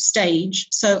earlier stage.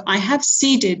 So I have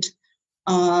seeded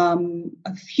a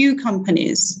few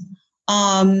companies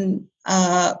where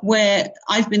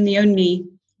I've been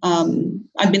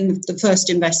I've been the first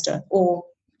investor or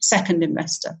second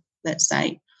investor, let's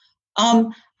say,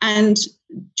 and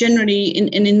generally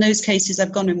in those cases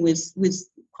I've gone in with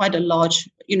quite a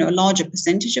larger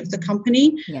percentage of the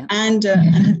company, and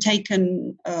have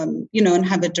taken, and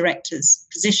have a director's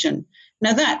position.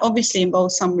 Now that obviously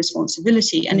involves some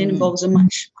responsibility, and it involves a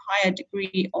much higher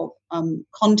degree of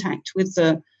contact with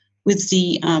the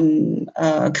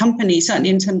company.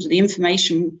 Certainly in terms of the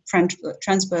information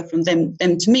transfer from them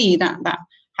to me, that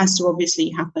has to obviously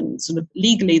happen sort of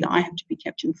legally. That I have to be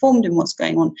kept informed in what's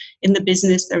going on in the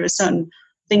business. There are certain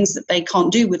things that they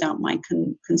can't do without my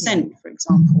consent, for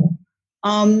example.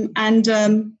 And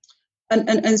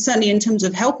certainly in terms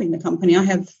of helping the company, I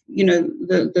have,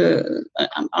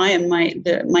 I and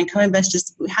my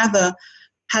co-investors have an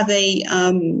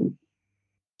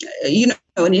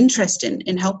interest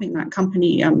in helping that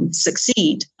company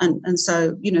succeed. And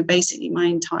so, basically my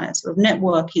entire sort of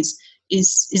network is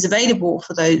available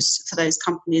for those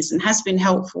companies, and has been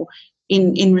helpful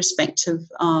in respect of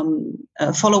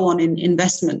follow-on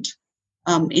investment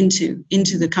into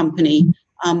the company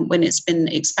when it's been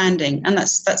expanding, and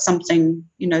that's something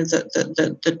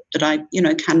that I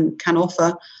can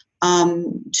offer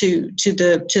to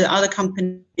the other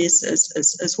companies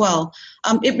as well.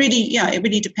 It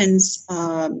really depends.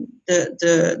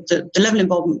 The level of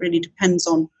involvement really depends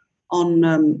on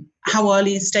how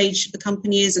early stage the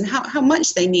company is and how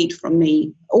much they need from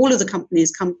me. All of the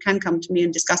companies can come to me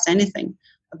and discuss anything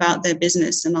about their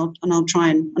business, and I'll try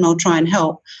and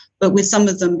help. But with some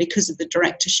of them, because of the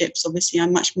directorships, obviously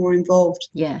I'm much more involved.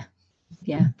 Yeah,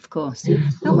 of course.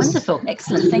 Oh, wonderful.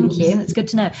 Excellent. Thank you. That's good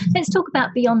to know. Let's talk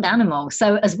about Beyond Animal.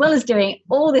 So as well as doing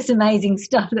all this amazing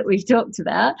stuff that we've talked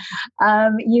about,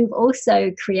 you've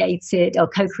also created or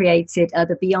co-created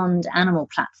the Beyond Animal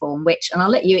platform, and I'll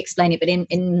let you explain it, but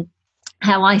in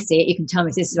how I see it, you can tell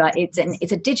me if this is right.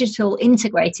 It's a digital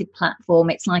integrated platform.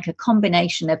 It's like a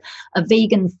combination of a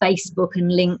vegan Facebook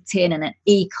and LinkedIn, and an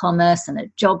e-commerce and a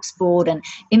jobs board and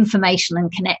information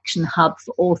and connection hub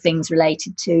for all things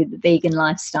related to the vegan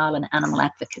lifestyle and animal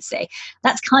advocacy.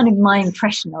 That's kind of my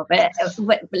impression of it.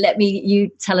 But let you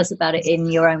tell us about it in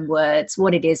your own words,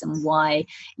 what it is and why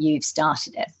you've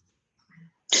started it.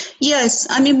 Yes,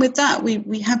 I mean, with that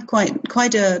we have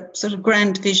quite a sort of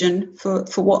grand vision for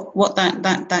what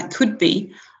that could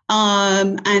be,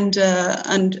 and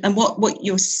what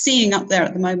you're seeing up there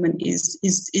at the moment is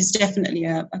definitely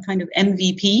a kind of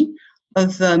MVP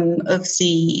of the of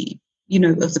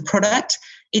the product.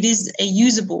 It is a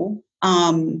usable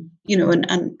and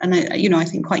I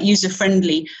think quite user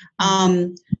friendly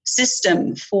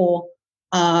system for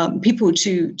people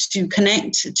to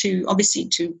connect to, obviously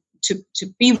to to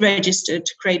be registered,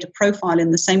 to create a profile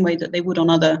in the same way that they would on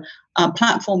other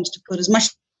platforms, to put as much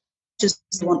as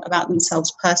they want about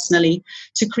themselves personally,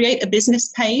 to create a business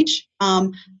page.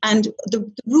 And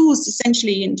the rules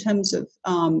essentially in terms of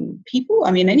people,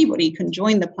 I mean, anybody can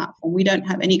join the platform. We don't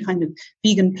have any kind of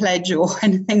vegan pledge or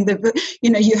anything that,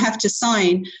 you have to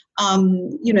sign,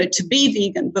 to be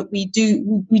vegan, but we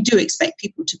do expect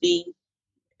people to be,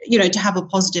 to have a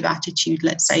positive attitude,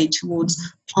 let's say, towards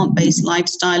plant-based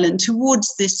lifestyle and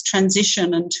towards this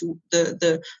transition and to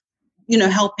the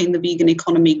helping the vegan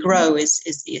economy grow is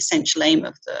the essential aim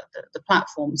of the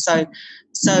platform. So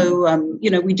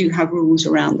we do have rules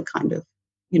around the kind of,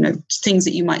 things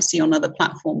that you might see on other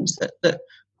platforms that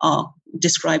are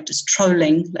described as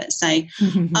trolling, let's say.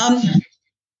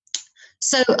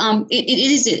 So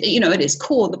it is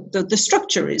core. The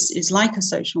structure is like a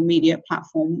social media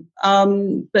platform,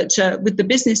 but with the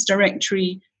business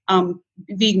directory,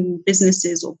 vegan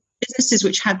businesses or businesses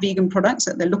which have vegan products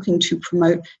that they're looking to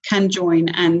promote can join,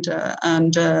 and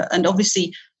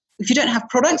obviously, if you don't have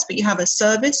products but you have a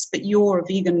service, but you're a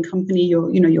vegan company,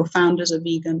 your founders are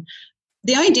vegan.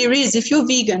 The idea is, if you're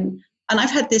vegan, and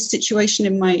I've had this situation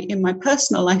in my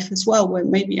personal life as well, where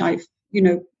maybe I've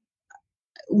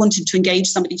wanted to engage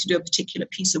somebody to do a particular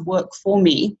piece of work for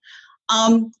me,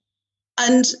 and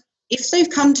if they've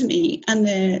come to me and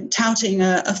they're touting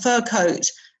a fur coat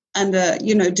and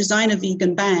design a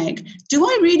vegan bag, do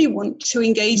I really want to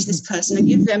engage this person and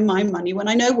give them my money when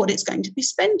I know what it's going to be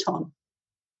spent on?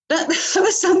 That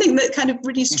was something that kind of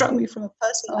really struck me from a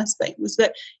personal aspect, was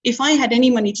that if I had any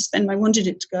money to spend, I wanted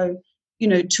it to go,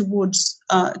 towards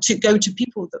to go to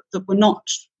people that were not,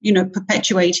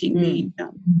 perpetuating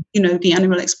the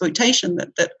animal exploitation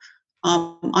that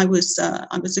I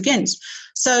was against.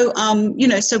 So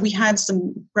so we have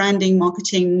some branding,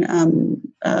 marketing,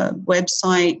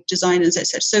 website designers,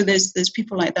 etc. So there's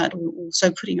people like that who are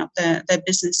also putting up their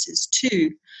businesses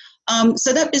too.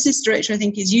 So that business directory, I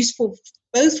think, is useful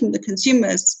both from the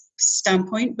consumer's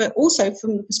standpoint, but also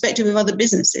from the perspective of other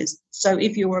businesses. So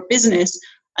if you're a business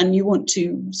and you want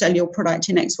to sell your product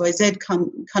in XYZ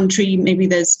country, maybe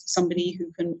there's somebody who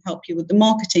can help you with the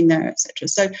marketing there, etc.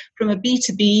 So from a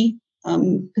B2B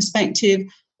perspective,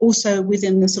 also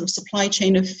within the sort of supply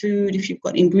chain of food, if you've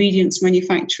got ingredients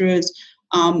manufacturers,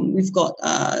 we've got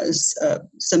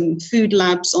some food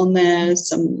labs on there,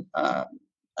 some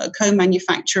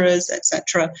co-manufacturers,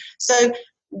 etc. So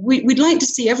we'd like to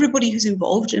see everybody who's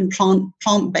involved in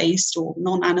plant-based or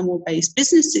non-animal-based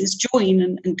businesses join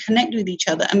and connect with each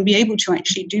other and be able to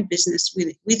actually do business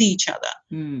with each other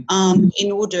in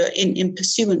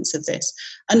pursuance of this.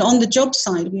 And on the job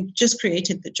side, we've just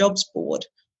created the jobs board.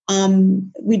 We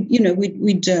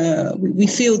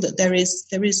feel that there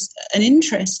is an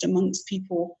interest amongst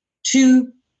people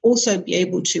to also be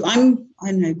able to.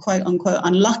 I know, quote unquote,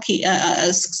 unlucky,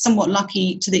 somewhat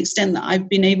lucky to the extent that I've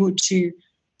been able to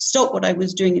stop what I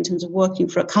was doing in terms of working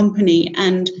for a company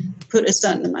and put a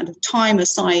certain amount of time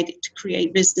aside to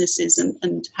create businesses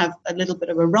and have a little bit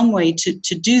of a runway to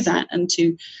do that and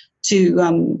to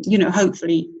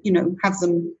hopefully have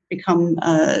them become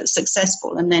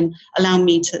successful and then allow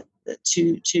me to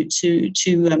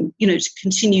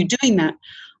continue doing that.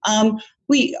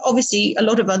 We obviously, a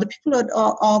lot of other people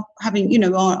are having,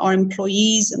 are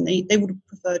employees, and they would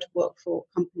prefer to work for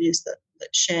companies that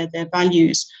share their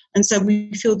values. And so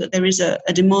we feel that there is a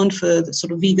demand for the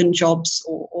sort of vegan jobs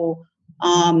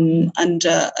and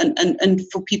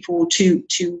for people to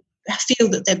feel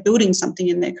that they're building something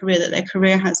in their career, that their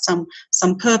career has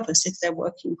some purpose. If they're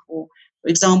working for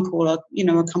example, a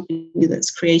company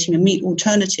that's creating a meat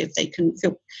alternative, they can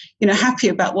feel, happy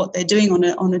about what they're doing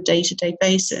on a day-to-day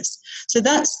basis. So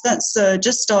that's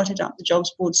just started up the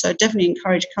jobs board. So I definitely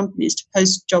encourage companies to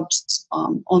post jobs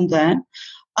on there.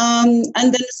 And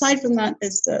then aside from that,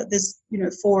 there's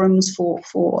forums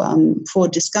for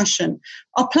discussion.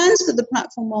 Our plans for the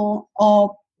platform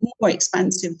are more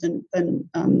expansive than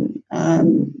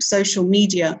social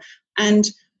media,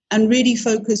 and really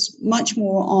focus much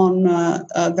more on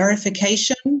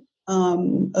verification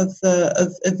of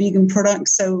vegan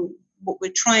products. So what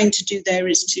we're trying to do there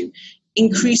is to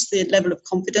increase the level of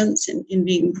confidence in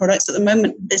vegan products. At the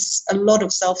moment, there's a lot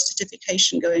of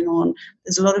self-certification going on.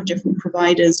 There's a lot of different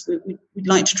providers. We'd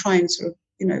like to try and sort of,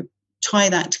 tie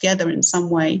that together in some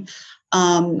way.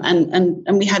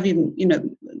 And we have even,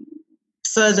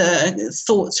 further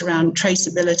thoughts around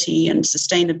traceability and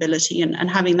sustainability and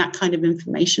having that kind of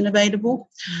information available.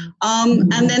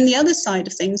 And then the other side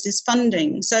of things is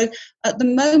funding. So at the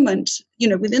moment,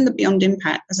 within the Beyond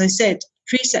Impact, as I said,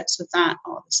 precepts of that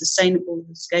are the sustainable,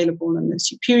 the scalable, and the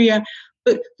superior.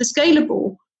 But the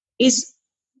scalable is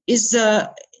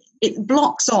it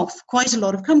blocks off quite a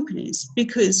lot of companies,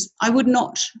 because I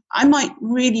might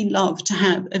really love to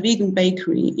have a vegan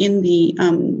bakery in the,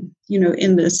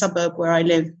 in the suburb where I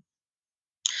live,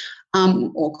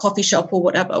 or coffee shop or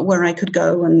whatever, where I could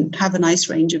go and have a nice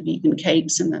range of vegan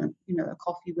cakes and a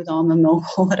coffee with almond milk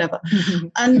or whatever.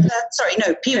 And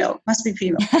pea milk, must be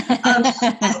pea milk.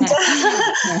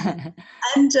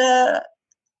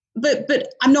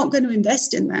 But I'm not going to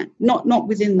invest in that, not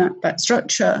within that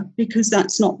structure, because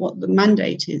that's not what the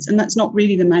mandate is, and that's not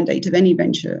really the mandate of any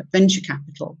venture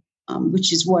capital,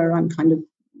 which is where I'm kind of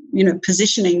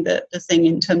positioning the thing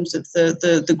in terms of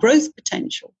the growth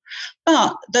potential.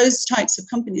 But those types of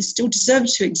companies still deserve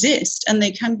to exist, and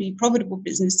they can be profitable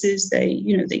businesses. They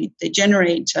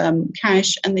generate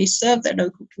cash, and they serve their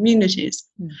local communities.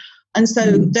 And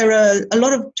so there are a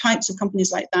lot of types of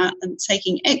companies like that, and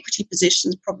taking equity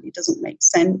positions probably doesn't make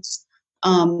sense.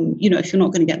 If you're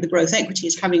not going to get the growth equity,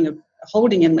 is having a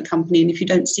holding in the company, and if you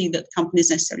don't see that the company is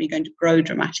necessarily going to grow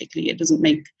dramatically, it doesn't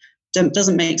make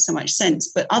so much sense.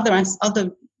 But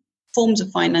other forms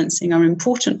of financing are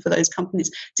important for those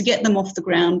companies to get them off the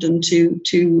ground and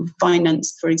to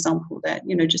finance, for example,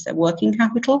 just their working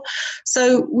capital.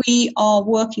 So we are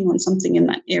working on something in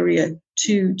that area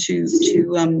to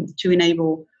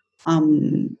enable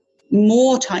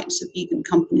more types of vegan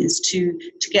companies to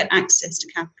get access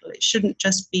to capital. It shouldn't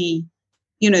just be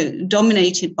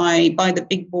dominated by the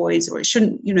big boys, or it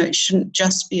shouldn't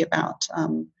just be about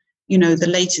the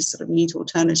latest sort of meat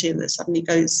alternative that suddenly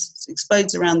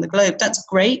explodes around the globe. That's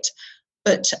great.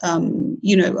 But, a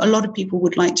lot of people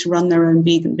would like to run their own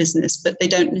vegan business, but they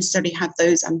don't necessarily have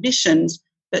those ambitions,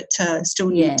 but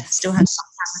still have some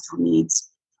capital needs,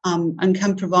 and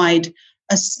can provide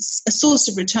a source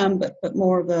of return, but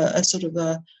more of a sort of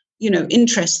a,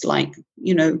 interest-like,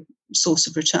 source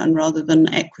of return rather than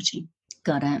equity.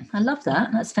 Got it. I love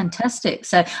that. That's fantastic.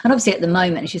 So, and obviously at the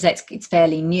moment, as you say, it's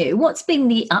fairly new. What's been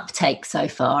the uptake so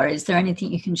far? Is there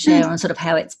anything you can share on sort of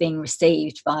how it's being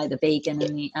received by the vegan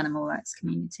and the animal rights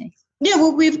community? Yeah,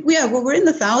 well, we're in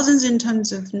the thousands in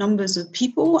terms of numbers of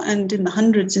people, and in the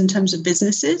hundreds in terms of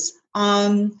businesses.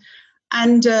 I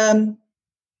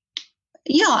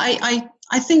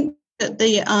think that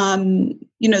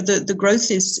the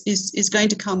growth is going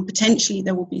to come. Potentially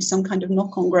there will be some kind of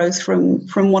knock-on growth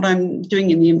from what I'm doing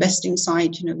in the investing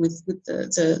side, with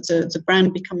the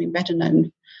brand becoming better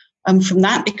known from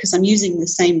that, because I'm using the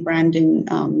same branding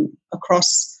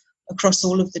across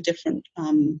all of the different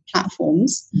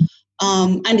platforms.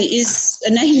 And it is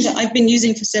a name that I've been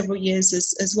using for several years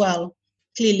as well.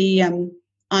 Clearly,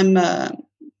 I'm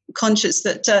conscious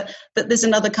that there's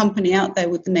another company out there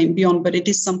with the name Beyond, but it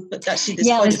is but actually there's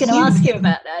I was going to ask you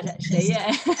about that actually. Yeah,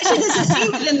 actually there's a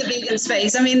few in the vegan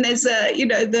space. I mean, there's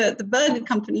the burger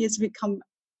company has become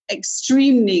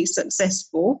extremely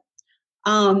successful,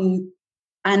 and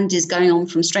is going on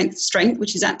from strength to strength,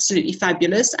 which is absolutely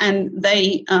fabulous. And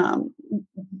they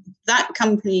that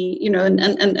company,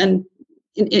 and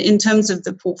in terms of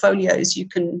the portfolios, you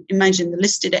can imagine the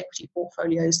listed equity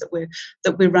portfolios that we're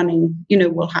running.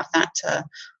 We'll have that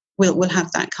we'll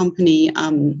have that company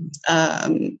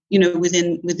within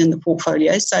the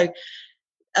portfolio. So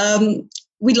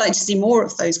we'd like to see more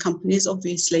of those companies,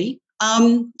 obviously.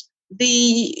 They're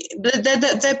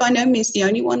by no means the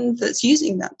only one that's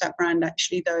using that brand,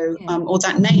 actually, though, or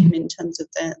that name in terms of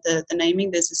the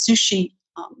naming. There's a sushi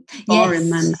bar in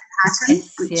Manhattan,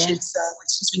 which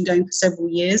has been going for several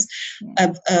years.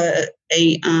 A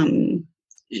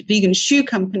vegan shoe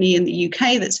company in the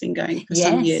UK that's been going for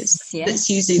some years, that's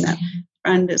using that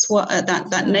brand as well,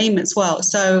 that name as well.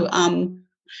 So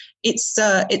it's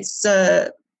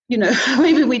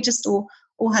maybe we just all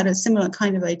had a similar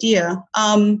kind of idea,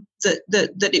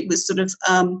 that it was sort of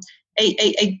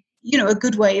a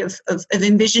good way of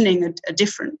envisioning a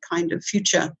different kind of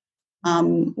future,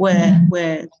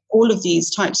 where all of these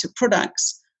types of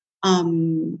products,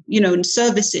 and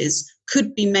services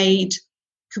could be made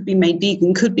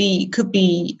vegan, could be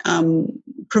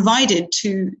provided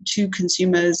to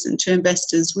consumers and to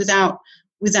investors without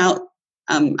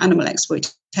animal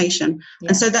exploitation.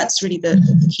 And so that's really the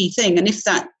key thing. And if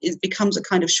that becomes a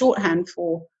kind of shorthand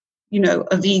for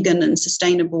a vegan and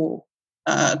sustainable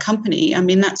company, I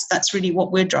mean that's really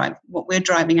what we're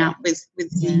driving out with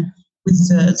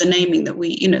the naming that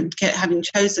we having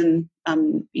chosen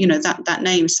that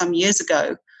name some years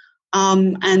ago,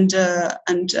 and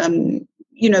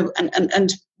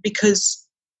because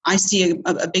I see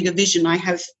a bigger vision, I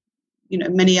have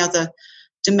many other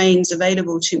domains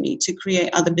available to me to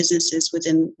create other businesses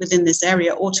within this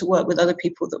area, or to work with other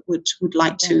people that would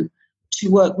like to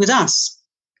work with us.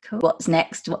 Cool. What's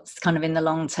next? What's kind of in the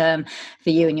long term for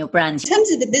you and your brand? In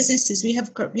terms of the businesses, we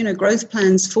have, growth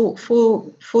plans for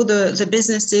the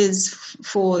businesses,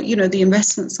 for, the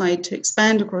investment side, to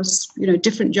expand across,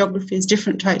 different geographies,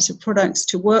 different types of products,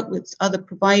 to work with other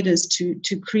providers to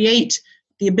create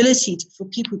the ability for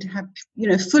people to have,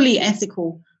 fully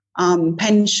ethical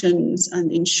pensions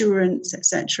and insurance,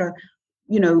 etc.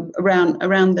 Around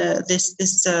the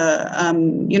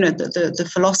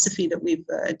philosophy that we've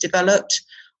developed.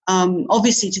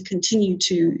 Obviously, to continue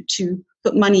to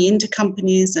put money into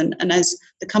companies, and as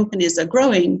the companies are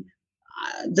growing,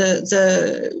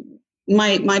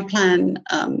 my plan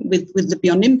with the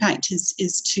Beyond Impact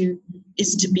is to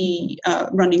be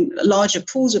running larger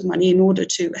pools of money in order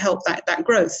to help that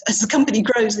growth. As the company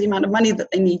grows, the amount of money that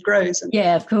they need grows. And,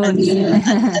 yeah, of course.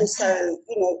 And so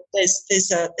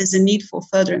there's a need for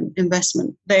further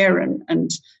investment there,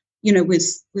 and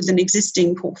with an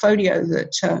existing portfolio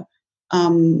that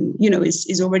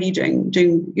is already doing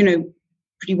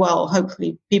pretty well.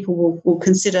 Hopefully, people will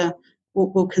consider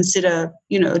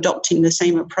adopting the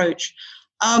same approach.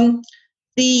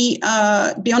 The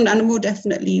Beyond Animal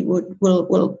definitely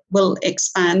will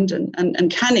expand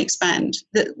and can expand.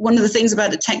 One of the things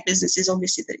about the tech business is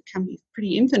obviously that it can be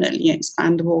pretty infinitely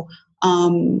expandable,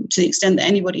 to the extent that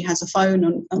anybody has a phone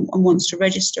and wants to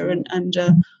register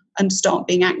and start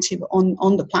being active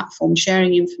on the platform,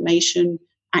 sharing information,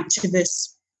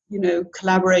 activists,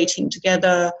 collaborating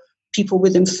together, people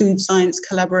within food science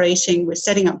collaborating. We're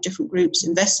setting up different groups,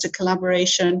 investor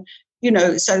collaboration,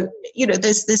 so,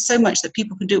 there's so much that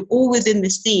people can do all within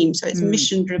this theme. So it's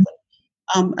mission driven.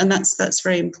 And that's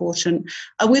very important.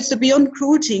 With the Beyond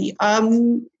Cruelty, I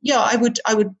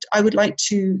would like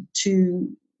to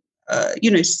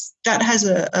that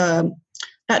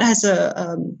has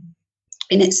a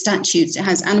in its statutes, it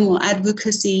has animal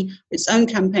advocacy, its own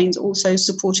campaigns, also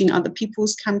supporting other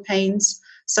people's campaigns.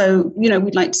 So,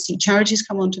 we'd like to see charities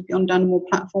come onto Beyond Animal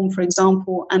platform, for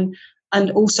example, and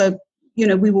also,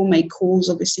 we will make calls,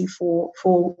 obviously, for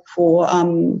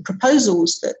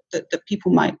proposals that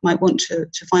people might want to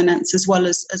finance, as well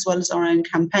as our own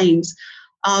campaigns.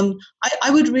 I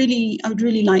would really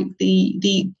like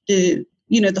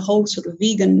the whole sort of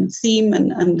vegan theme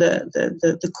and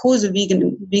the cause of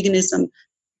veganism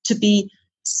to be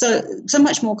so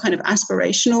much more kind of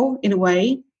aspirational in a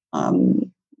way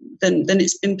than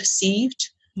it's been perceived.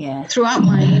 Yeah. Throughout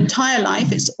my entire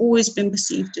life, it's always been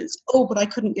perceived as, but I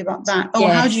couldn't give up that. Oh,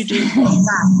 yes. How do you do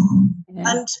that? Yeah.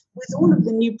 And with all of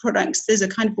the new products, there's a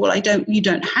kind of, you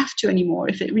don't have to anymore.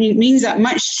 If it really means that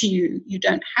much to you, you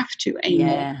don't have to anymore.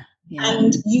 Yeah. Yeah.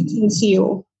 And you can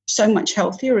feel so much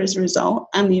healthier as a result,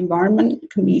 and the environment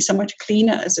can be so much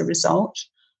cleaner as a result.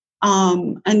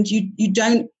 And you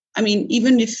don't,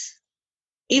 even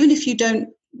if you don't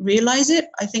realize it,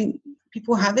 I think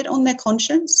people have it on their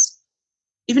conscience.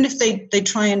 Even if they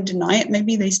try and deny it,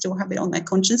 maybe they still have it on their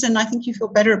conscience. And I think you feel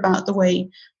better about the way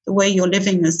you're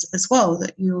living as well,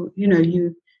 that you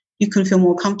can feel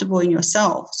more comfortable in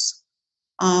yourselves.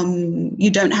 You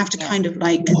don't have to kind of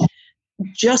like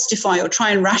justify or try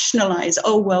and rationalize,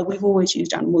 we've always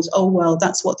used animals,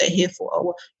 that's what they're here for,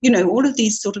 all of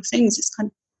these sort of things. It's kind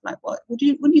of like,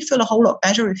 wouldn't you feel a whole lot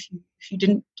better if you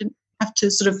didn't have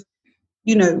to sort of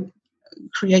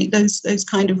create those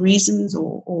kind of reasons,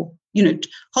 or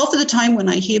half of the time when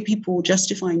I hear people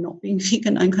justifying not being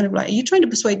vegan, I'm kind of like, are you trying to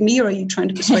persuade me, or are you trying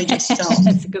to persuade yourself?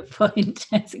 That's a good point.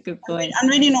 I'm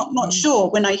really not sure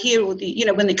when I hear all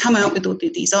the, when they come out with all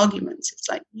these arguments. It's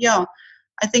like,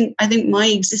 I think my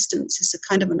existence is a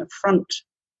kind of an affront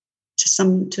to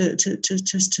some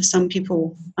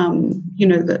people.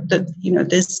 That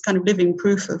there's kind of living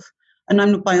proof of, and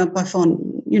I'm not by far,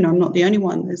 I'm not the only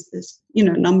one. There's a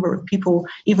number of people,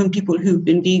 even people who've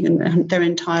been vegan their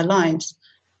entire lives,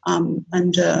 so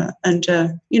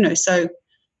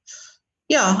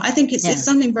I think it's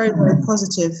something very, very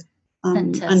positive.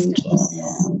 Fantastic.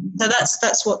 So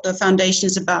that's what the foundation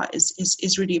is about.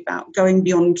 Is really about going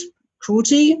beyond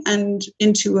cruelty and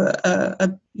into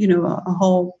a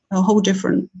whole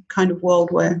different kind of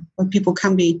world where people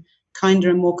can be kinder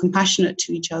and more compassionate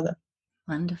to each other.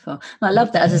 Wonderful. I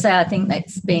love that. As I say, I think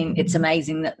it's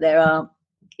amazing that the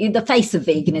face of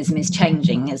veganism is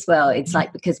changing as well. It's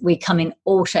like, because we come in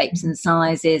all shapes and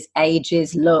sizes,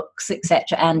 ages, looks,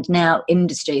 etc., and now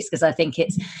industries. Because I think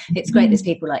it's great. There's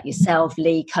people like yourself,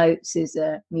 Lee Coates, who's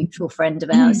a mutual friend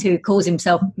of ours, who calls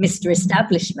himself Mr.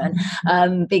 Establishment,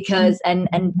 because and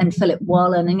Philip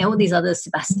Wallen and all these others,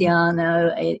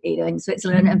 Sebastiano, in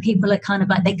Switzerland, and people are kind of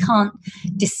like, they can't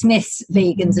dismiss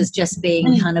vegans as just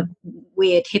being kind of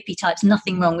weird hippie types.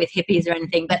 Nothing wrong with hippies or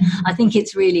anything, but I think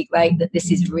it's really great that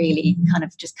this is really kind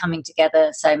of just coming together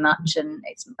so much, and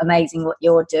it's amazing what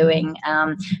you're doing.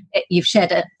 You've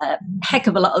shared a heck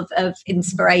of a lot of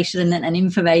inspiration and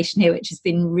information here, which has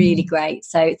been really great.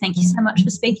 So thank you so much for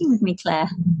speaking with me, Claire.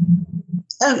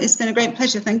 Oh, it's been a great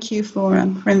pleasure. Thank you for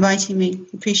inviting me.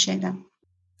 Appreciate that.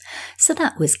 So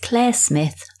that was Claire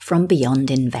Smith from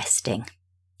Beyond Investing.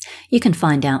 You can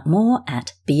find out more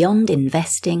at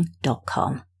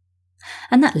beyondinvesting.com.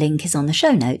 And that link is on the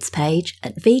show notes page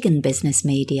at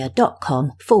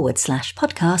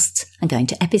veganbusinessmedia.com/podcasts and going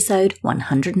to episode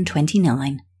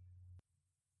 129.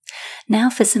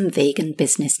 Now for some vegan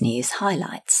business news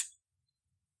highlights.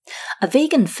 A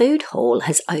vegan food hall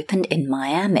has opened in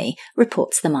Miami,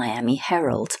 reports the Miami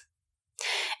Herald.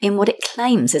 In what it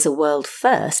claims is a world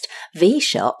first,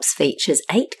 V-Shops features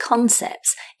 8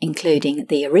 concepts, including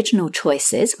the Original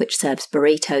Choices, which serves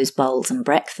burritos, bowls and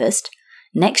breakfast,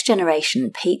 Next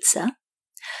Generation Pizza,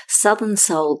 Southern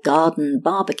Soul Garden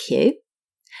Barbecue,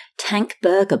 Tank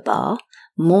Burger Bar,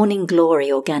 Morning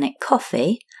Glory Organic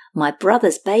Coffee, My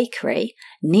Brother's Bakery,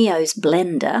 Neo's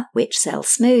Blender, which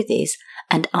sells smoothies,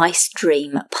 and Ice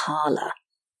Dream Parlour.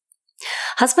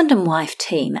 Husband and wife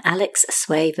team Alex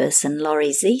Suevas and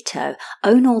Laurie Zito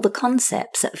own all the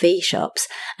concepts at V-Shops,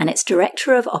 and its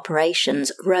Director of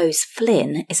Operations, Rose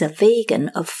Flynn, is a vegan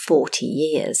of 40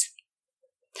 years.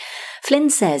 Flynn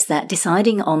says that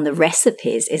deciding on the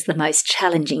recipes is the most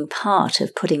challenging part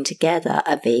of putting together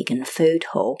a vegan food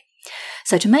hall.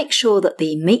 So to make sure that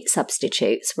the meat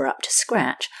substitutes were up to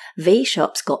scratch,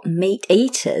 V-Shops got meat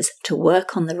eaters to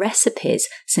work on the recipes,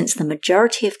 since the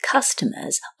majority of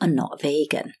customers are not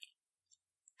vegan.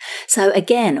 So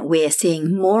again, we're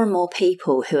seeing more and more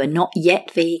people who are not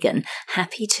yet vegan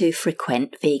happy to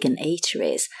frequent vegan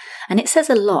eateries. And it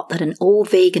says a lot that an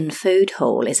all-vegan food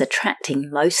hall is attracting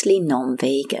mostly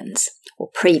non-vegans, or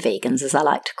pre-vegans as I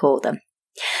like to call them.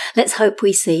 Let's hope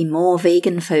we see more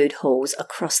vegan food halls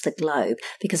across the globe,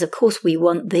 because of course we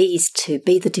want these to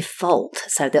be the default,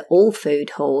 so that all food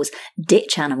halls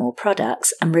ditch animal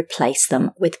products and replace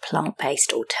them with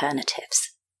plant-based alternatives.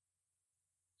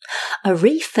 A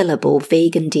refillable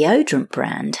vegan deodorant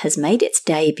brand has made its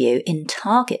debut in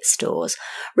Target stores,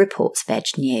 reports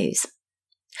Veg News.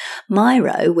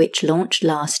 Miro, which launched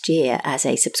last year as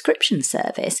a subscription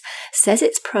service, says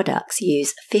its products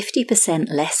use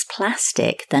 50% less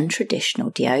plastic than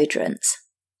traditional deodorants.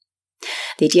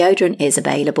 The deodorant is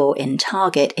available in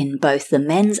Target in both the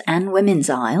men's and women's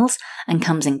aisles and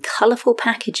comes in colourful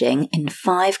packaging in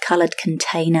 5 coloured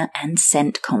container and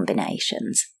scent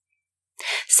combinations.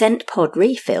 Scent pod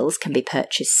refills can be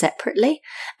purchased separately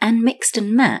and mixed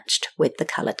and matched with the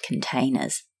coloured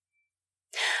containers.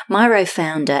 Miro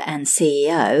founder and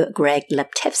CEO Greg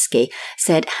Leptevsky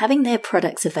said having their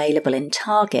products available in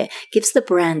Target gives the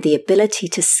brand the ability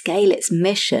to scale its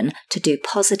mission to do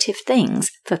positive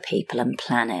things for people and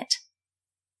planet.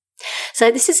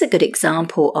 So this is a good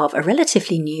example of a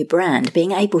relatively new brand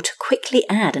being able to quickly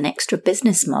add an extra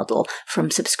business model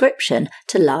from subscription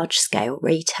to large-scale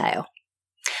retail.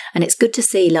 And it's good to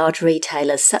see large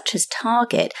retailers such as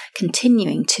Target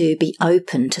continuing to be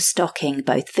open to stocking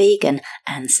both vegan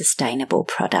and sustainable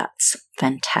products.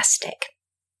 Fantastic.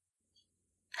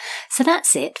 So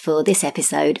that's it for this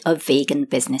episode of Vegan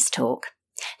Business Talk.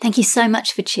 Thank you so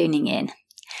much for tuning in.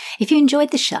 If you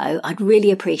enjoyed the show, I'd really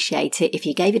appreciate it if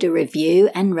you gave it a review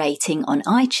and rating on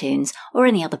iTunes or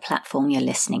any other platform you're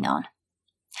listening on.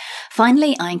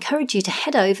 Finally, I encourage you to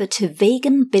head over to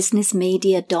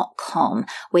veganbusinessmedia.com,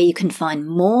 where you can find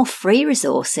more free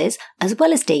resources as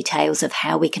well as details of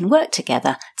how we can work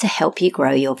together to help you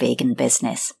grow your vegan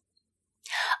business.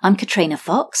 I'm Katrina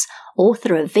Fox,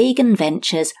 author of Vegan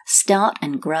Ventures, Start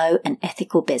and Grow an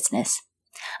Ethical Business.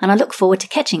 And I look forward to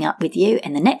catching up with you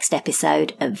in the next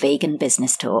episode of Vegan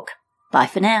Business Talk. Bye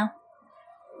for now.